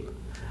football team.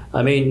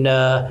 I mean,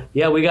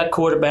 we got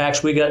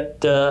quarterbacks, we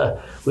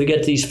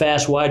got these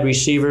fast wide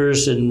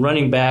receivers and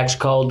running backs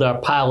called our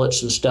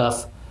pilots and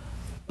stuff,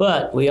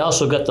 but we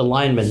also got the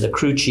linemen, the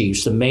crew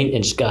chiefs, the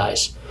maintenance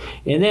guys.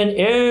 And then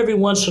every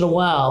once in a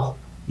while,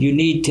 you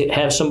need to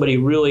have somebody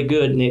really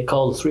good, and they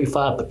call the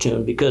 3-5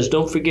 platoon, because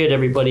don't forget,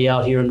 everybody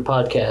out here in the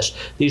podcast,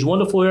 these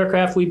wonderful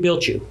aircraft we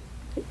built you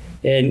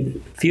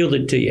and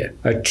fielded to you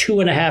are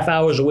 2.5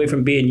 hours away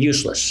from being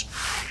useless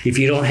if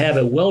you don't have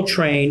a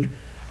well-trained,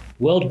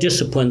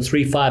 well-disciplined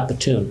 3-5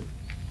 platoon.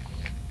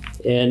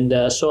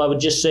 And so I would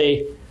just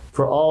say,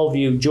 for all of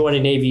you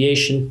joining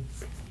aviation,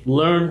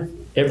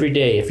 learn every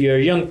day. If you're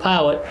a young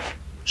pilot,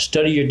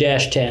 study your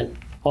 -10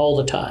 all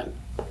the time.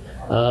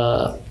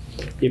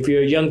 If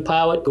you're a young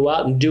pilot, go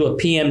out and do a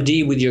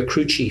PMD with your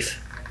crew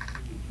chief.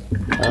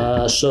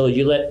 So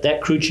you let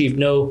that crew chief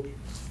know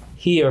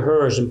he or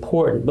her is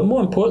important. But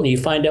more importantly, you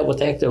find out what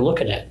the heck they're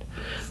looking at.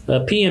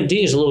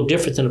 PMD is a little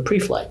different than a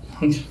pre-flight.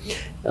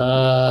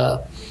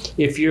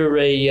 If you're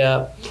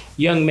a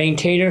young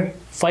maintainer,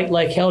 fight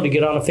like hell to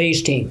get on a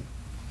phase team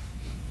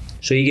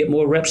so you get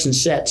more reps and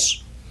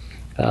sets.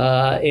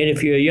 And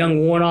if you're a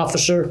young warrant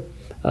officer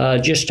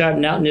just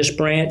starting out in this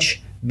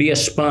branch, be a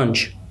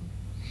sponge.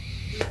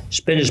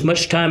 Spend as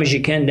much time as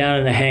you can down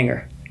in the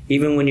hangar,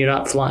 even when you're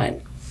not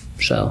flying.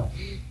 So,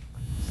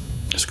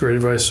 that's great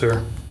advice,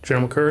 sir.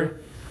 General McCurry?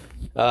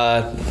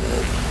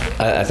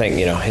 I think,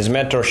 his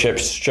mentorship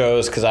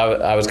shows, because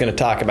I was going to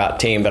talk about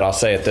team, but I'll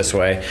say it this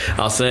way.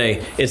 I'll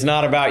say it's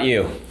not about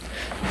you.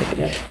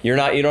 You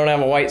don't have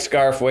a white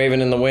scarf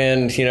waving in the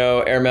wind,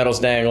 air medals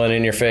dangling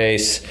in your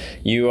face.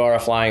 You are a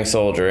flying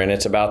soldier, and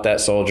it's about that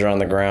soldier on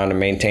the ground, and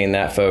maintain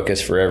that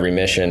focus for every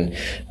mission.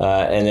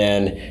 And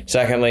then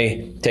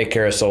secondly, take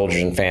care of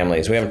soldiers and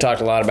families. We haven't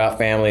talked a lot about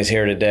families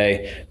here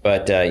today,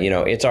 but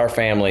it's our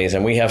families,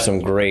 and we have some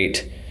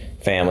great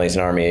families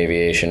in Army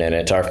Aviation, and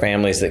it's our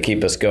families that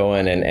keep us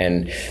going.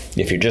 And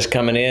if you're just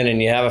coming in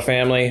and you have a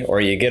family, or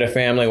you get a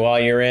family while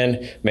you're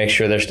in, make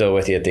sure they're still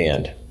with you at the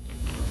end.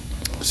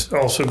 It's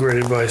also great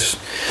advice.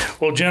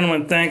 Well,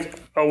 gentlemen,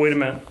 oh, wait a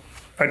minute.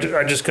 I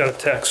just got a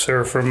text,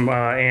 sir, from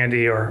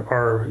Andy,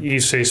 our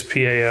USACE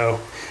PAO.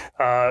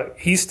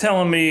 He's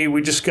telling me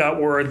we just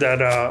got word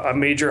that a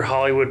major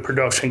Hollywood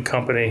production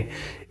company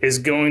is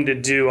going to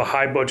do a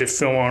high-budget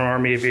film on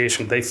Army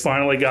Aviation. They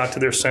finally got to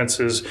their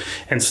senses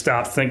and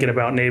stopped thinking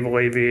about naval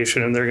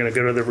aviation, and they're going to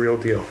go to the real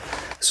deal.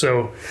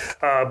 So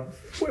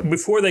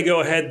before they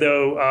go ahead,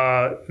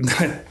 though,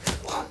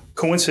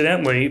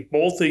 coincidentally,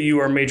 both of you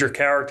are major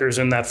characters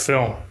in that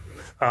film.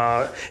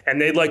 And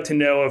they'd like to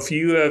know if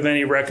you have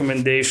any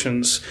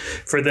recommendations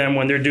for them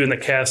when they're doing the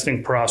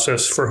casting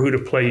process for who to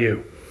play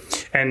you.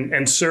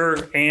 And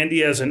sir,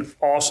 Andy, as an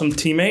awesome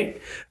teammate,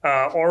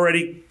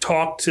 already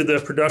talked to the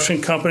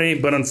production company,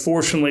 but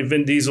unfortunately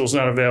Vin Diesel's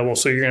not available,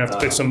 so you're going to have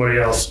to pick somebody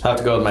else. I have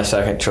to go with my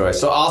second choice.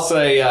 So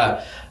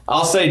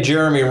I'll say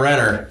Jeremy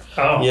Renner,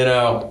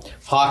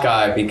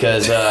 Hawkeye,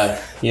 because,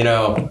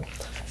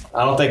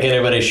 I don't think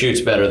anybody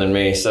shoots better than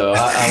me, so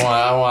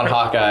I want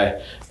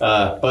Hawkeye.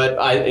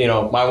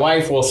 But my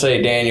wife will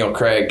say Daniel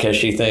Craig, because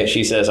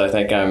she says I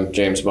think I'm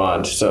James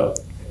Bond. So,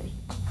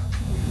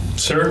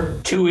 sir,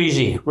 too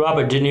easy.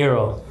 Robert De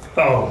Niro.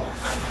 Oh,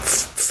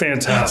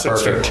 fantastic!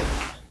 Perfect. Sir.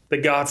 The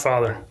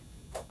Godfather,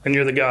 and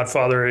you're the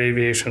Godfather of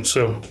aviation.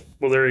 So,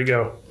 well, there you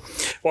go.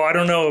 Well, I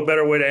don't know a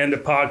better way to end a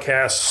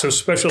podcast. So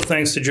special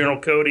thanks to General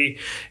Cody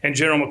and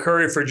General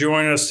McCurry for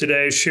joining us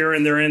today,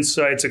 sharing their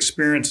insights,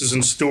 experiences,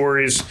 and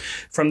stories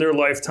from their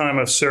lifetime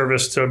of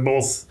service to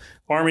both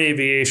Army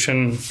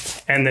Aviation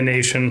and the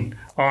nation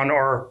on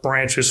our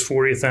branch's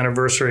 40th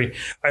anniversary.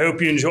 I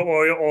hope you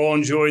all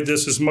enjoyed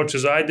this as much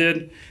as I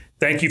did.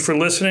 Thank you for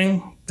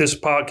listening. This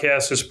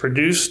podcast is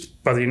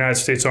produced by the United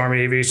States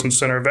Army Aviation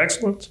Center of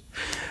Excellence.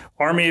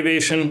 Army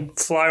Aviation,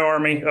 fly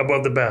Army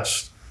above the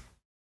best.